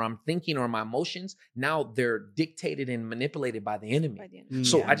decision or I'm thinking or my emotions, now they're dictated and manipulated by the enemy.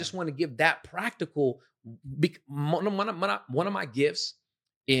 So I just want to give that practical, one of my gifts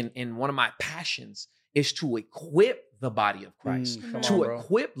in one of my passions is to equip the body of Christ,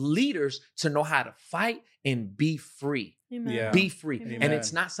 equip leaders to know how to fight and be free. Be free. Amen. And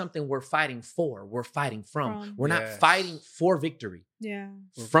it's not something we're fighting for, we're fighting from. We're not fighting for victory.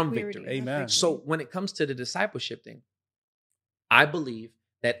 From victory. Amen. So when it comes to the discipleship thing, I believe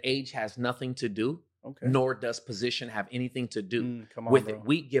that age has nothing to do, nor does position have anything to do with it.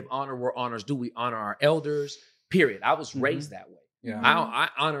 We give honor where honors due. We honor our elders, period. I was raised that way. I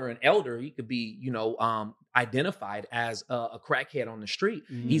honor an elder. He could be, identified as a crackhead on the street.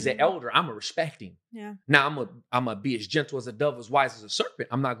 He's an elder. I'm going to respect him. Now I'm going to be as gentle as a dove, as wise as a serpent.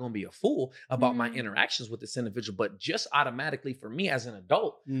 I'm not going to be a fool about my interactions with this individual, but just automatically for me as an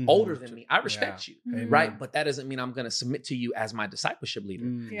adult, older than me, I respect you, right? But that doesn't mean I'm going to submit to you as my discipleship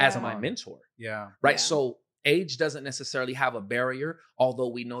leader, as my mentor. Right. So age doesn't necessarily have a barrier, although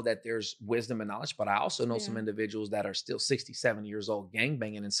we know that there's wisdom and knowledge, but I also know some individuals that are still 67 years old,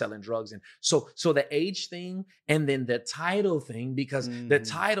 gangbanging and selling drugs. And so the age thing and then the title thing, because the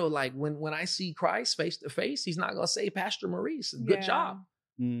title, like when I see Christ face to face, he's not going to say, Pastor Maurice, good job.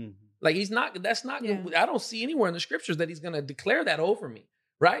 Like that's not, I don't see anywhere in the scriptures that he's going to declare that over me.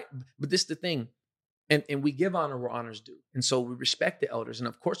 Right. But this is the thing. And we give honor where honors due. And so we respect the elders. And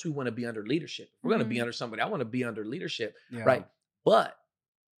of course, we want to be under leadership. If we're going to be under somebody, I want to be under leadership, right? But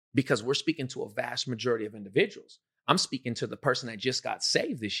because we're speaking to a vast majority of individuals, I'm speaking to the person that just got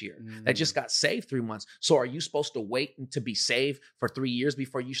saved this year, that just got saved 3 months. So are you supposed to wait to be saved for 3 years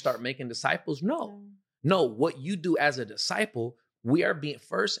before you start making disciples? No. What you do as a disciple, we are being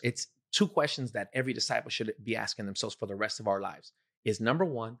first. It's 2 questions that every disciple should be asking themselves for the rest of our lives. Is number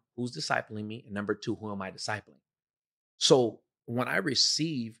 1, who's discipling me? And number 2, who am I discipling? So when I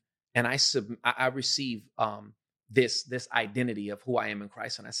receive and I receive this identity of who I am in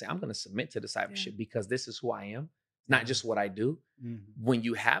Christ, and I say, I'm going to submit to discipleship because this is who I am, not just what I do. When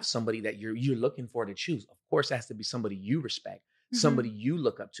you have somebody that you're looking for to choose, of course, it has to be somebody you respect, somebody you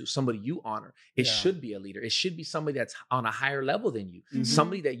look up to, somebody you honor. It should be a leader. It should be somebody that's on a higher level than you,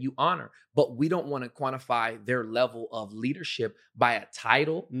 somebody that you honor. But we don't want to quantify their level of leadership by a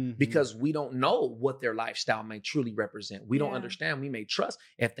title because we don't know what their lifestyle may truly represent. We don't understand. We may trust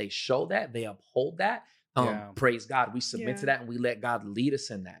if they show that, they uphold that. Praise God. We submit to that and we let God lead us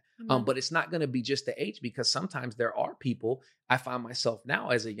in that. But it's not going to be just the age, because sometimes there are people. I find myself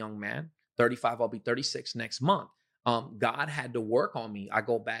now as a young man, 35, I'll be 36 next month. God had to work on me. I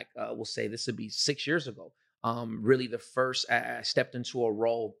go back, we'll say this would be 6 years ago. Really the first, I stepped into a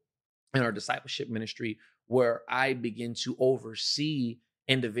role in our discipleship ministry where I begin to oversee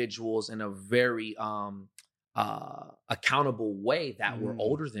individuals in a very accountable way that were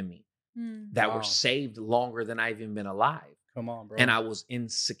older than me, that were saved longer than I've even been alive. Come on, bro. And I was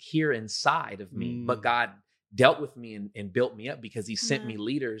insecure inside of me, but God dealt with me and built me up because he sent me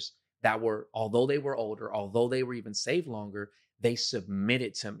leaders that were, although they were older, although they were even saved longer, they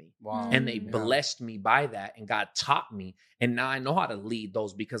submitted to me. And they blessed me by that. And God taught me. And now I know how to lead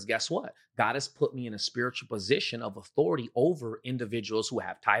those, because guess what? God has put me in a spiritual position of authority over individuals who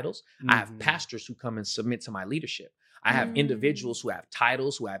have titles. I have pastors who come and submit to my leadership. I have individuals who have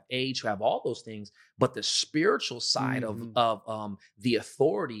titles, who have age, who have all those things. But the spiritual side of the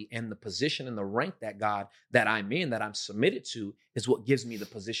authority and the position and the rank that I'm in, that I'm submitted to, is what gives me the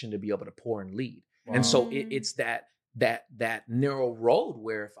position to be able to pour and lead. And so it's that narrow road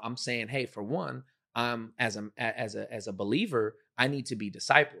where if I'm saying, hey, for one, as a believer, I need to be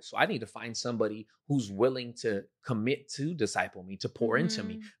discipled. So I need to find somebody who's willing to commit to disciple me, to pour into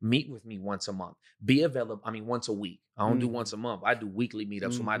me, meet with me once a month, be available. I mean, once a week. I don't do once a month. I do weekly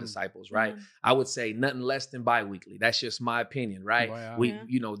meetups with my disciples, right? I would say nothing less than bi-weekly. That's just my opinion, right? Wow.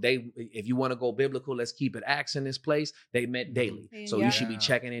 If you want to go biblical, let's keep it Acts in this place. They met daily. So you should be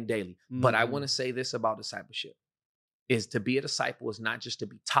checking in daily. But I want to say this about discipleship, is to be a disciple is not just to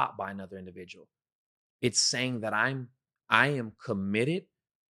be taught by another individual. It's saying that I am committed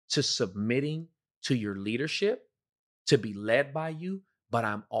to submitting to your leadership, to be led by you, but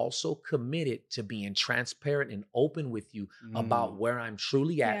I'm also committed to being transparent and open with you about where I'm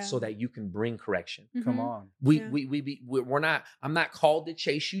truly at so that you can bring correction. Come on. We're not, I'm not called to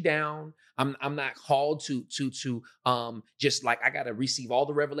chase you down. I'm not called to just like, I got to receive all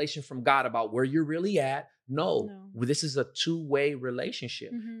the revelation from God about where you're really at. No, this is a two-way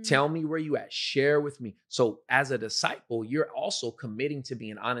relationship. Tell me where you at. Share with me. So as a disciple, you're also committing to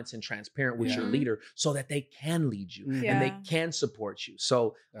being honest and transparent with your leader so that they can lead you and they can support you.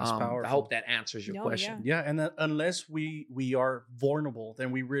 So I hope that answers your question. Yeah. And unless we are vulnerable,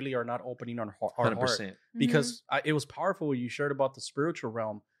 then we really are not opening our 100%. Heart. Because it was powerful what you shared about the spiritual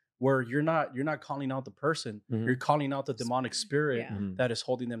realm, where you're not calling out the person, you're calling out the demonic spirit that is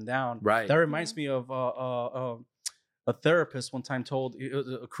holding them down. Right. That reminds me of a therapist one time told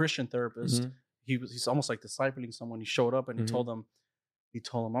a Christian therapist. He's almost like discipling someone. He showed up and he told him,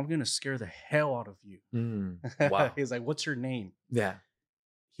 I'm going to scare the hell out of you. Wow. He's like, what's your name? Yeah.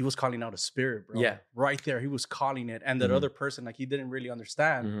 He was calling out a spirit, bro. Yeah. Right there. He was calling it. And that other person, like, he didn't really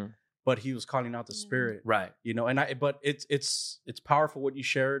understand, but he was calling out the spirit. Right. You know, but it's powerful what you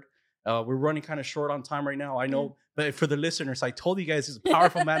shared. We're running kind of short on time right now. I know, but for the listeners, I told you guys he's a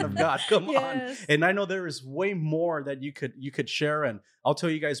powerful man of God. Come on. And I know there is way more that you could share. And I'll tell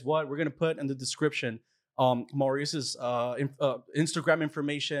you guys what, we're going to put in the description Maurice's Instagram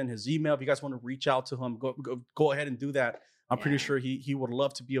information, his email. If you guys want to reach out to him, go ahead and do that. I'm pretty sure he would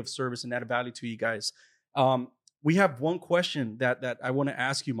love to be of service and add value to you guys. We have one question that I want to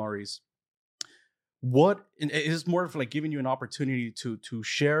ask you, Maurice. What it is more of like giving you an opportunity to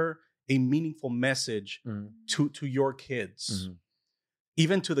share a meaningful message to your kids,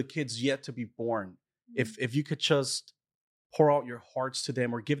 even to the kids yet to be born. If you could just pour out your hearts to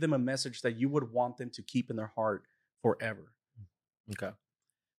them or give them a message that you would want them to keep in their heart forever. Okay.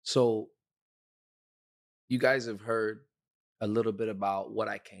 So you guys have heard a little bit about what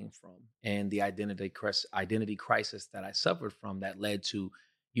I came from and the identity crisis that I suffered from that led to,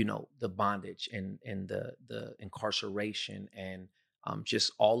 the bondage and the incarceration and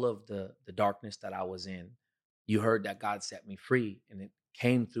just all of the darkness that I was in. You heard that God set me free, and it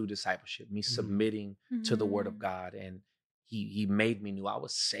came through discipleship, me submitting to the word of God, and he made me new. I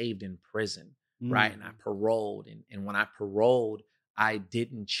was saved in prison, right? And I paroled, and when I paroled, I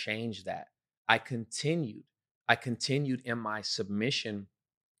didn't change that. I continued in my submission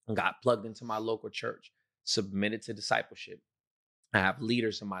and got plugged into my local church, submitted to discipleship. I have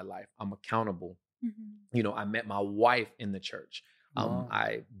leaders in my life. I'm accountable. I met my wife in the church.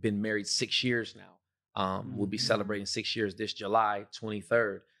 I've been married 6 years now. We'll be celebrating 6 years this July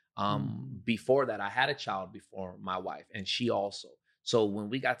 23rd. Before that, I had a child before my wife, and she also. So when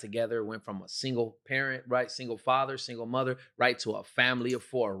we got together, went from a single parent, right, single father, single mother, right, to a family of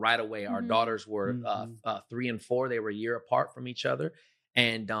 4 right away. Our daughters were 3 and 4. They were a year apart from each other.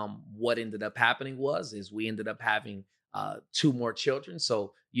 And what ended up happening is we ended up having 2 more children.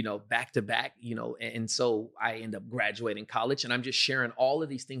 So, back to back, and so I end up graduating college, and I'm just sharing all of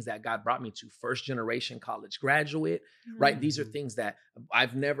these things that God brought me to. First generation college graduate, right? These are things that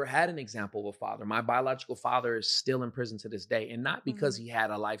I've never had an example of a father. My biological father is still in prison to this day, and not because he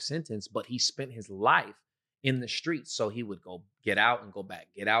had a life sentence, but he spent his life in the streets. So he would go get out and go back,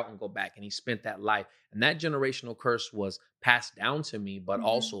 get out and go back. And he spent that life. And that generational curse was passed down to me, but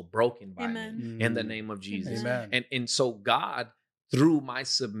also broken by me in the name of Jesus. Amen. And so God, through my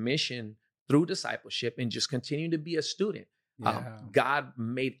submission, through discipleship, and just continuing to be a student, God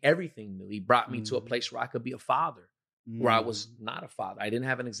made everything new. He brought me to a place where I could be a father, where I was not a father. I didn't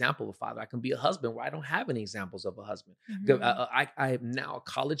have an example of a father. I can be a husband where I don't have any examples of a husband. I am now a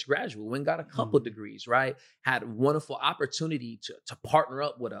college graduate, went and got a couple of degrees, right? Had a wonderful opportunity to partner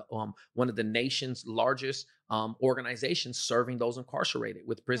up with one of the nation's largest organizations serving those incarcerated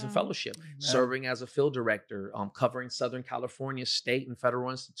with Prison Fellowship, serving as a field director, covering Southern California state and federal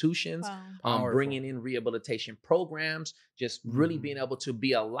institutions, bringing in rehabilitation programs, just really being able to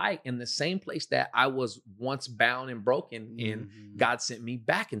be a light in the same place that I was once bound and broken in. God sent me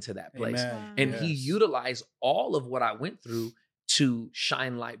back into that place. And he utilized all of what I went through to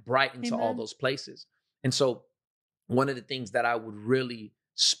shine light bright into all those places. And so one of the things that I would really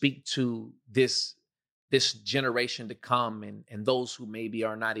speak to this generation to come and those who maybe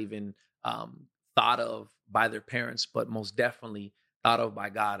are not even thought of by their parents, but most definitely thought of by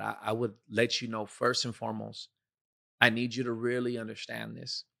God, I would let you know, first and foremost, I need you to really understand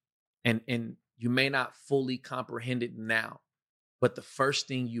this. And you may not fully comprehend it now, but the first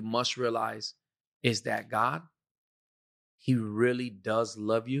thing you must realize is that God, he really does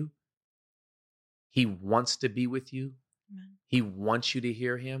love you. He wants to be with you. He wants you to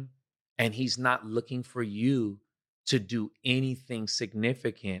hear him. And he's not looking for you to do anything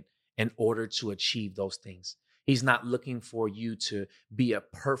significant in order to achieve those things. He's not looking for you to be a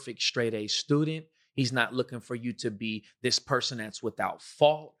perfect straight A student. He's not looking for you to be this person that's without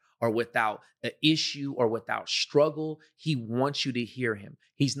fault or without an issue or without struggle. He wants you to hear him.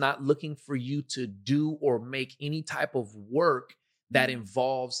 He's not looking for you to do or make any type of work that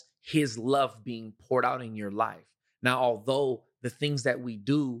involves his love being poured out in your life. Now, although the things that we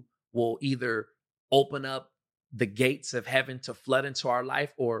do will either open up the gates of heaven to flood into our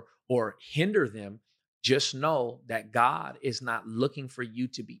life or hinder them, just know that God is not looking for you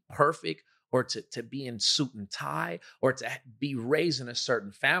to be perfect or to be in suit and tie or to be raised in a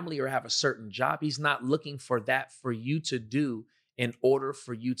certain family or have a certain job. He's not looking for that for you to do in order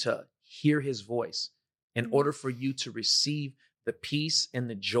for you to hear his voice, in order for you to receive the peace and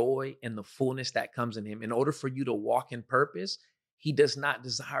the joy and the fullness that comes in him. In order for you to walk in purpose, he does not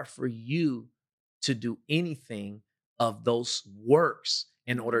desire for you to do anything of those works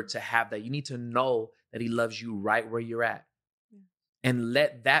in order to have that. You need to know that he loves you right where you're at. And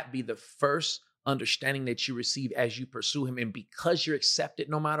let that be the first understanding that you receive as you pursue him. And because you're accepted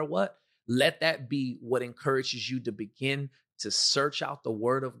no matter what, let that be what encourages you to begin to search out the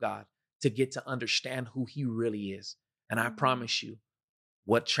word of God to get to understand who he really is. And I promise you,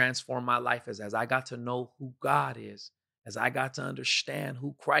 what transformed my life is as I got to know who God is, as I got to understand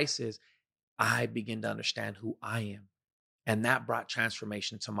who Christ is, I begin to understand who I am. And that brought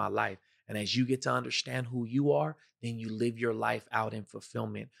transformation to my life. And as you get to understand who you are, then you live your life out in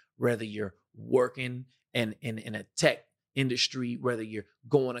fulfillment, whether you're working in a tech industry, whether you're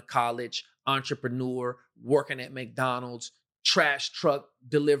going to college, entrepreneur, working at McDonald's, trash truck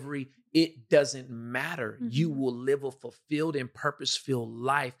delivery, it doesn't matter. You will live a fulfilled and purpose-filled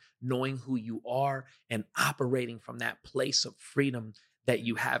life knowing who you are and operating from that place of freedom that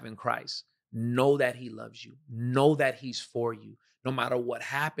you have in Christ. Know that he loves you. Know that he's for you. No matter what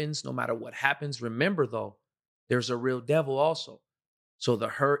happens, remember though, there's a real devil also. So the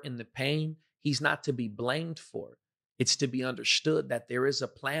hurt and the pain, he's not to be blamed for it. It's to be understood that there is a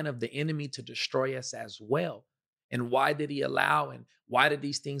plan of the enemy to destroy us as well. And why did he allow and why did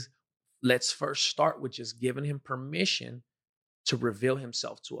these things? Let's first start with just giving him permission to reveal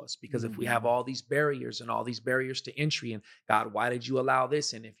himself to us. Because if we have all these barriers and all these barriers to entry and God, why did you allow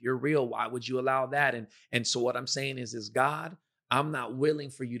this? And if you're real, why would you allow that? And so what I'm saying is God, I'm not willing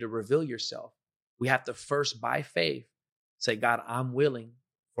for you to reveal yourself. We have to first by faith say, God, I'm willing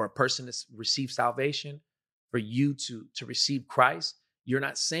for a person to receive salvation, for you to receive Christ. You're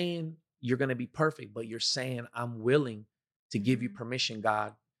not saying you're going to be perfect, but you're saying I'm willing to give you permission,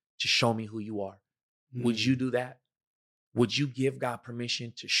 God, to show me who you are. Would you do that? Would you give God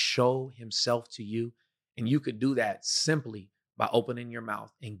permission to show himself to you? And you could do that simply by opening your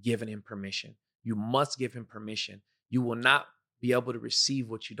mouth and giving him permission. You must give him permission. You will not be able to receive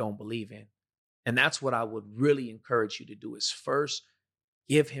what you don't believe in. And that's what I would really encourage you to do is first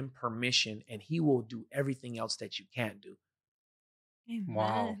give him permission and he will do everything else that you can't do. Amen.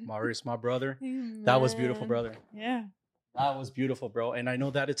 Wow, Maurice, my brother. Amen. That was beautiful, brother. Yeah. That was beautiful, bro. And I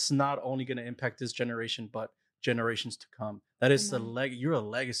know that it's not only going to impact this generation, but generations to come. That is you're a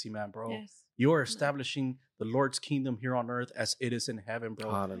legacy man, bro. Yes. You are establishing the Lord's kingdom here on earth as it is in heaven, bro.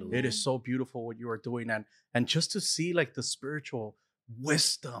 Hallelujah. It is so beautiful what you are doing. And just to see like the spiritual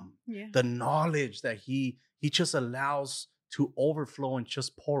wisdom, the knowledge that he just allows to overflow and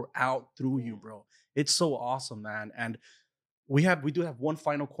just pour out through you, bro. It's so awesome, man. And we do have one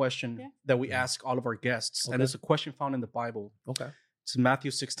final question that we ask all of our guests. Okay. And it's a question found in the Bible. Okay. It's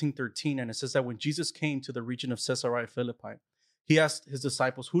Matthew 16:13. And it says that when Jesus came to the region of Caesarea Philippi, he asked his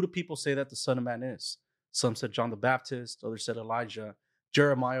disciples, who do people say that the Son of Man is? Some said John the Baptist, others said Elijah,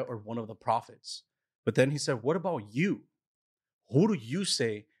 Jeremiah, or one of the prophets. But then he said, what about you? Who do you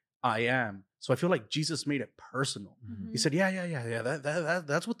say I am? So I feel like Jesus made it personal. He said, yeah.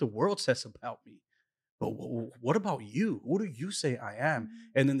 That's what the world says about me. But what about you? Who do you say I am?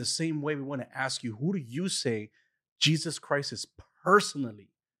 And in the same way, we want to ask you, who do you say Jesus Christ is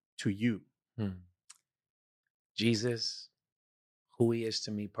personally to you? Jesus, who he is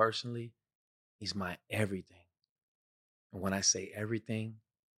to me personally, he's my everything. And when I say everything,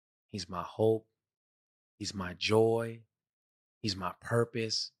 he's my hope, he's my joy, he's my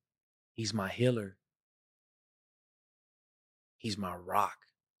purpose, he's my healer, he's my rock,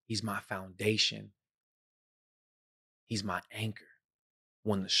 he's my foundation, he's my anchor.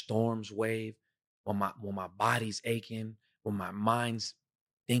 When the storms wave, when my body's aching, when my mind's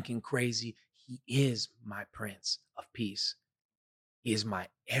thinking crazy, he is my Prince of Peace. He is my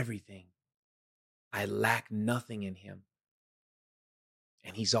everything. I lack nothing in him.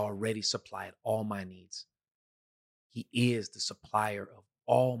 And he's already supplied all my needs. He is the supplier of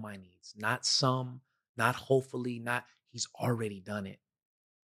all my needs, not some, not hopefully, not, he's already done it.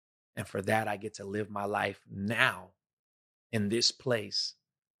 And for that, I get to live my life now in this place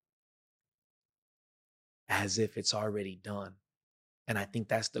as if it's already done. And I think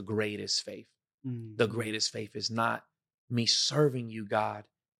that's the greatest faith. Mm-hmm. The greatest faith is not me serving you, God,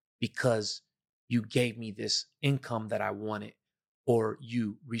 because you gave me this income that I wanted, or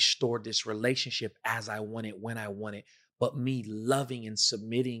you restored this relationship as I want it, when I want it, but me loving and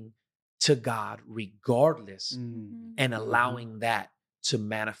submitting to God regardless, and allowing that to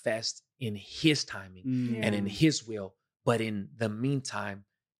manifest in his timing and in his will. But in the meantime,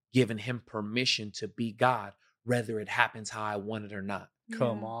 giving him permission to be God, whether it happens how I want it or not.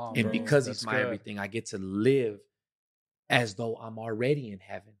 Come on. And bro. because That's he's my good. everything, I get to live as though I'm already in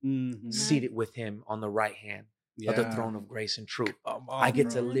heaven, seated with him on the right hand of the throne of grace and truth. I get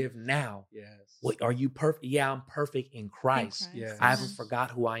to live now. Yes. What, are you perfect? Yeah, I'm perfect in Christ. Yes. I haven't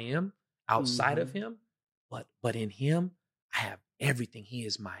forgot who I am outside of him, but in him, I have everything. He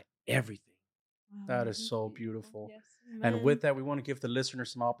is my everything. That is so beautiful. Yes. And with that, we want to give the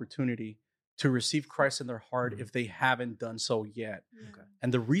listeners an opportunity to receive Christ in their heart if they haven't done so yet. Okay.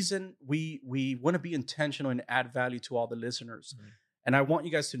 And the reason we want to be intentional and add value to all the listeners, and I want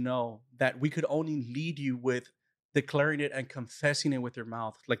you guys to know that we could only lead you with declaring it and confessing it with your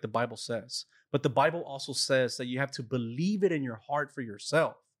mouth, like the Bible says. But the Bible also says that you have to believe it in your heart for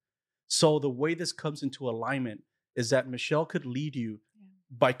yourself. So the way this comes into alignment is that Michelle could lead you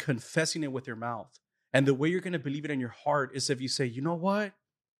by confessing it with your mouth. And the way you're going to believe it in your heart is if you say, you know what?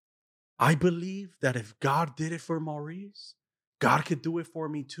 I believe that if God did it for Maurice, God could do it for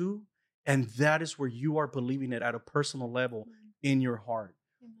me too. And that is where you are believing it at a personal level in your heart.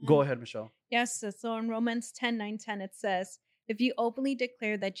 Go ahead, Michelle. Yes. So in Romans 10:9-10, it says, if you openly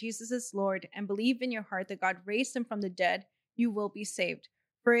declare that Jesus is Lord and believe in your heart that God raised him from the dead, you will be saved.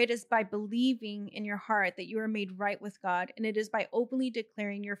 For it is by believing in your heart that you are made right with God. And it is by openly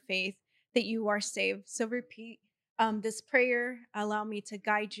declaring your faith that you are saved. So repeat this prayer. Allow me to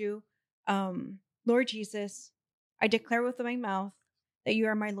guide you. Lord Jesus, I declare with my mouth that you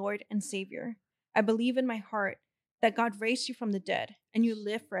are my Lord and Savior. I believe in my heart that God raised you from the dead and you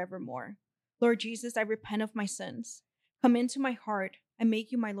live forevermore. Lord Jesus, I repent of my sins. Come into my heart and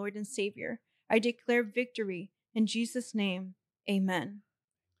make you my Lord and Savior. I declare victory in Jesus' name. Amen.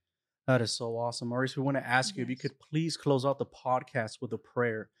 That is so awesome. Maurice, we want to ask you if you could please close out the podcast with a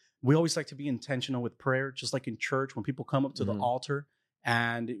prayer. We always like to be intentional with prayer, just like in church when people come up to the altar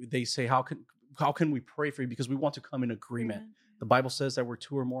and they say, how can we pray for you? Because we want to come in agreement. The Bible says that where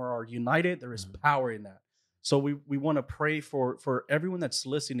two or more are united, there is power in that. So we want to pray for everyone that's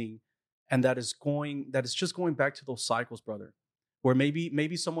listening and that is just going back to those cycles, brother, where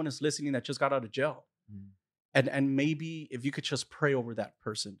maybe someone is listening that just got out of jail. And maybe if you could just pray over that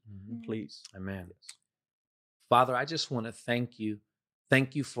person, please. Amen. Yes. Father, I just want to thank you.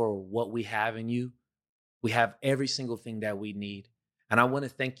 Thank you for what we have in you. We have every single thing that we need. And I want to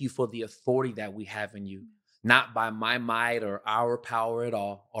thank you for the authority that we have in you, not by my might or our power at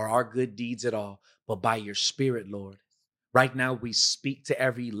all, or our good deeds at all, but by your Spirit, Lord. Right now, we speak to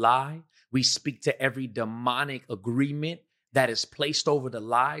every lie. We speak to every demonic agreement that is placed over the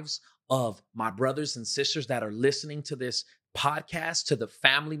lives of my brothers and sisters that are listening to this podcast, to the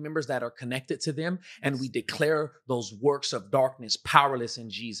family members that are connected to them. And we declare those works of darkness powerless in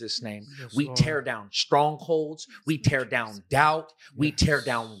Jesus' name. Yes, we tear down strongholds. We tear down doubt. We tear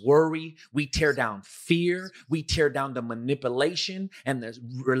down worry. We tear down fear. We tear down the manipulation and the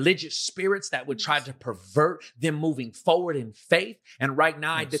religious spirits that would try to pervert them moving forward in faith. And right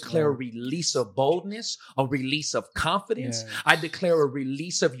now, I declare a release of boldness, a release of confidence. Yes. I declare a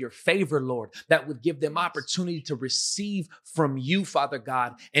release of your favor, Lord, that would give them opportunity to receive from you, Father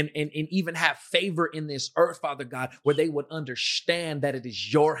God, and even have favor in this earth, Father God, where they would understand that it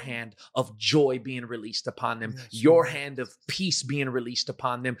is your hand of joy being released upon them, your hand of peace being released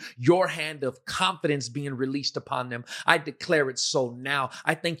upon them, your hand of confidence being released upon them. I declare it so now.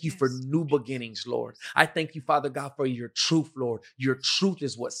 I thank you for new beginnings, Lord. I thank you, Father God, for your truth, Lord. Your truth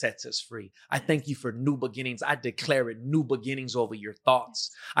is what sets us free. I thank you for new beginnings. I declare it new beginnings over your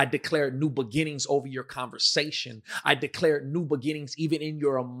thoughts. I declare new beginnings over your conversation. I declare new beginnings even in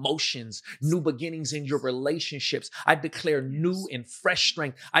your emotions, new beginnings in your relationships. I declare new and fresh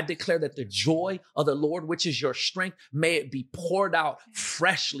strength. I declare that the joy of the Lord, which is your strength, may it be poured out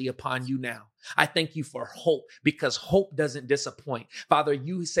freshly upon you now. I thank you for hope, because hope doesn't disappoint. Father,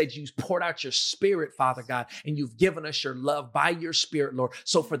 you said you poured out your spirit, Father God, and you've given us your love by your spirit, Lord.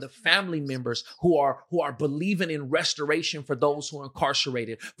 So for the family members who are believing in restoration for those who are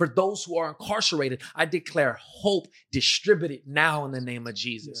incarcerated, for those who are incarcerated, I declare hope distributed now in the name of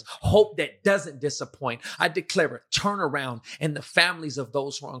Jesus. Yes. Hope that doesn't disappoint. I declare a turnaround in the families of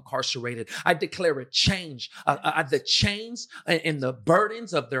those who are incarcerated. I declare a change, the chains and the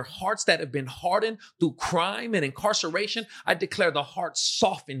burdens of their hearts that have been hardened through crime and incarceration. I declare the hearts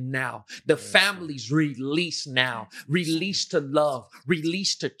soften now. The families release now. Release to love.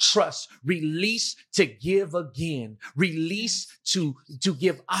 Release to trust. Release to give again. Release to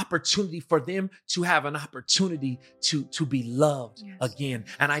give opportunity for them to have an opportunity to be loved again.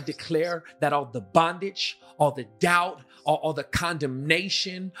 And I declare that all the bondage, all the doubt, all the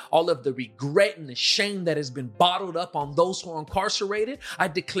condemnation, all of the regret and the shame that has been bottled up on those who are incarcerated, I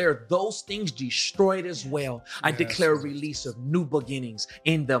declare those things destroyed as well. I declare release of new beginnings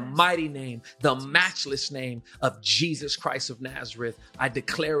in the mighty name, the matchless name of Jesus Christ of Nazareth. I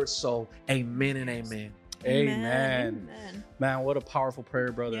declare it so. Amen and amen. Amen. Man, what a powerful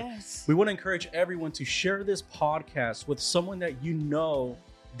prayer, brother. Yes. We want to encourage everyone to share this podcast with someone that you know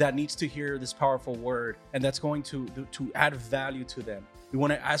that needs to hear this powerful word and that's going to add value to them. We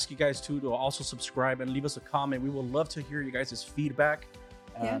want to ask you guys to also subscribe and leave us a comment. We would love to hear you guys' feedback.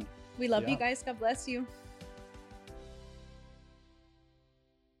 We love you guys. God bless you.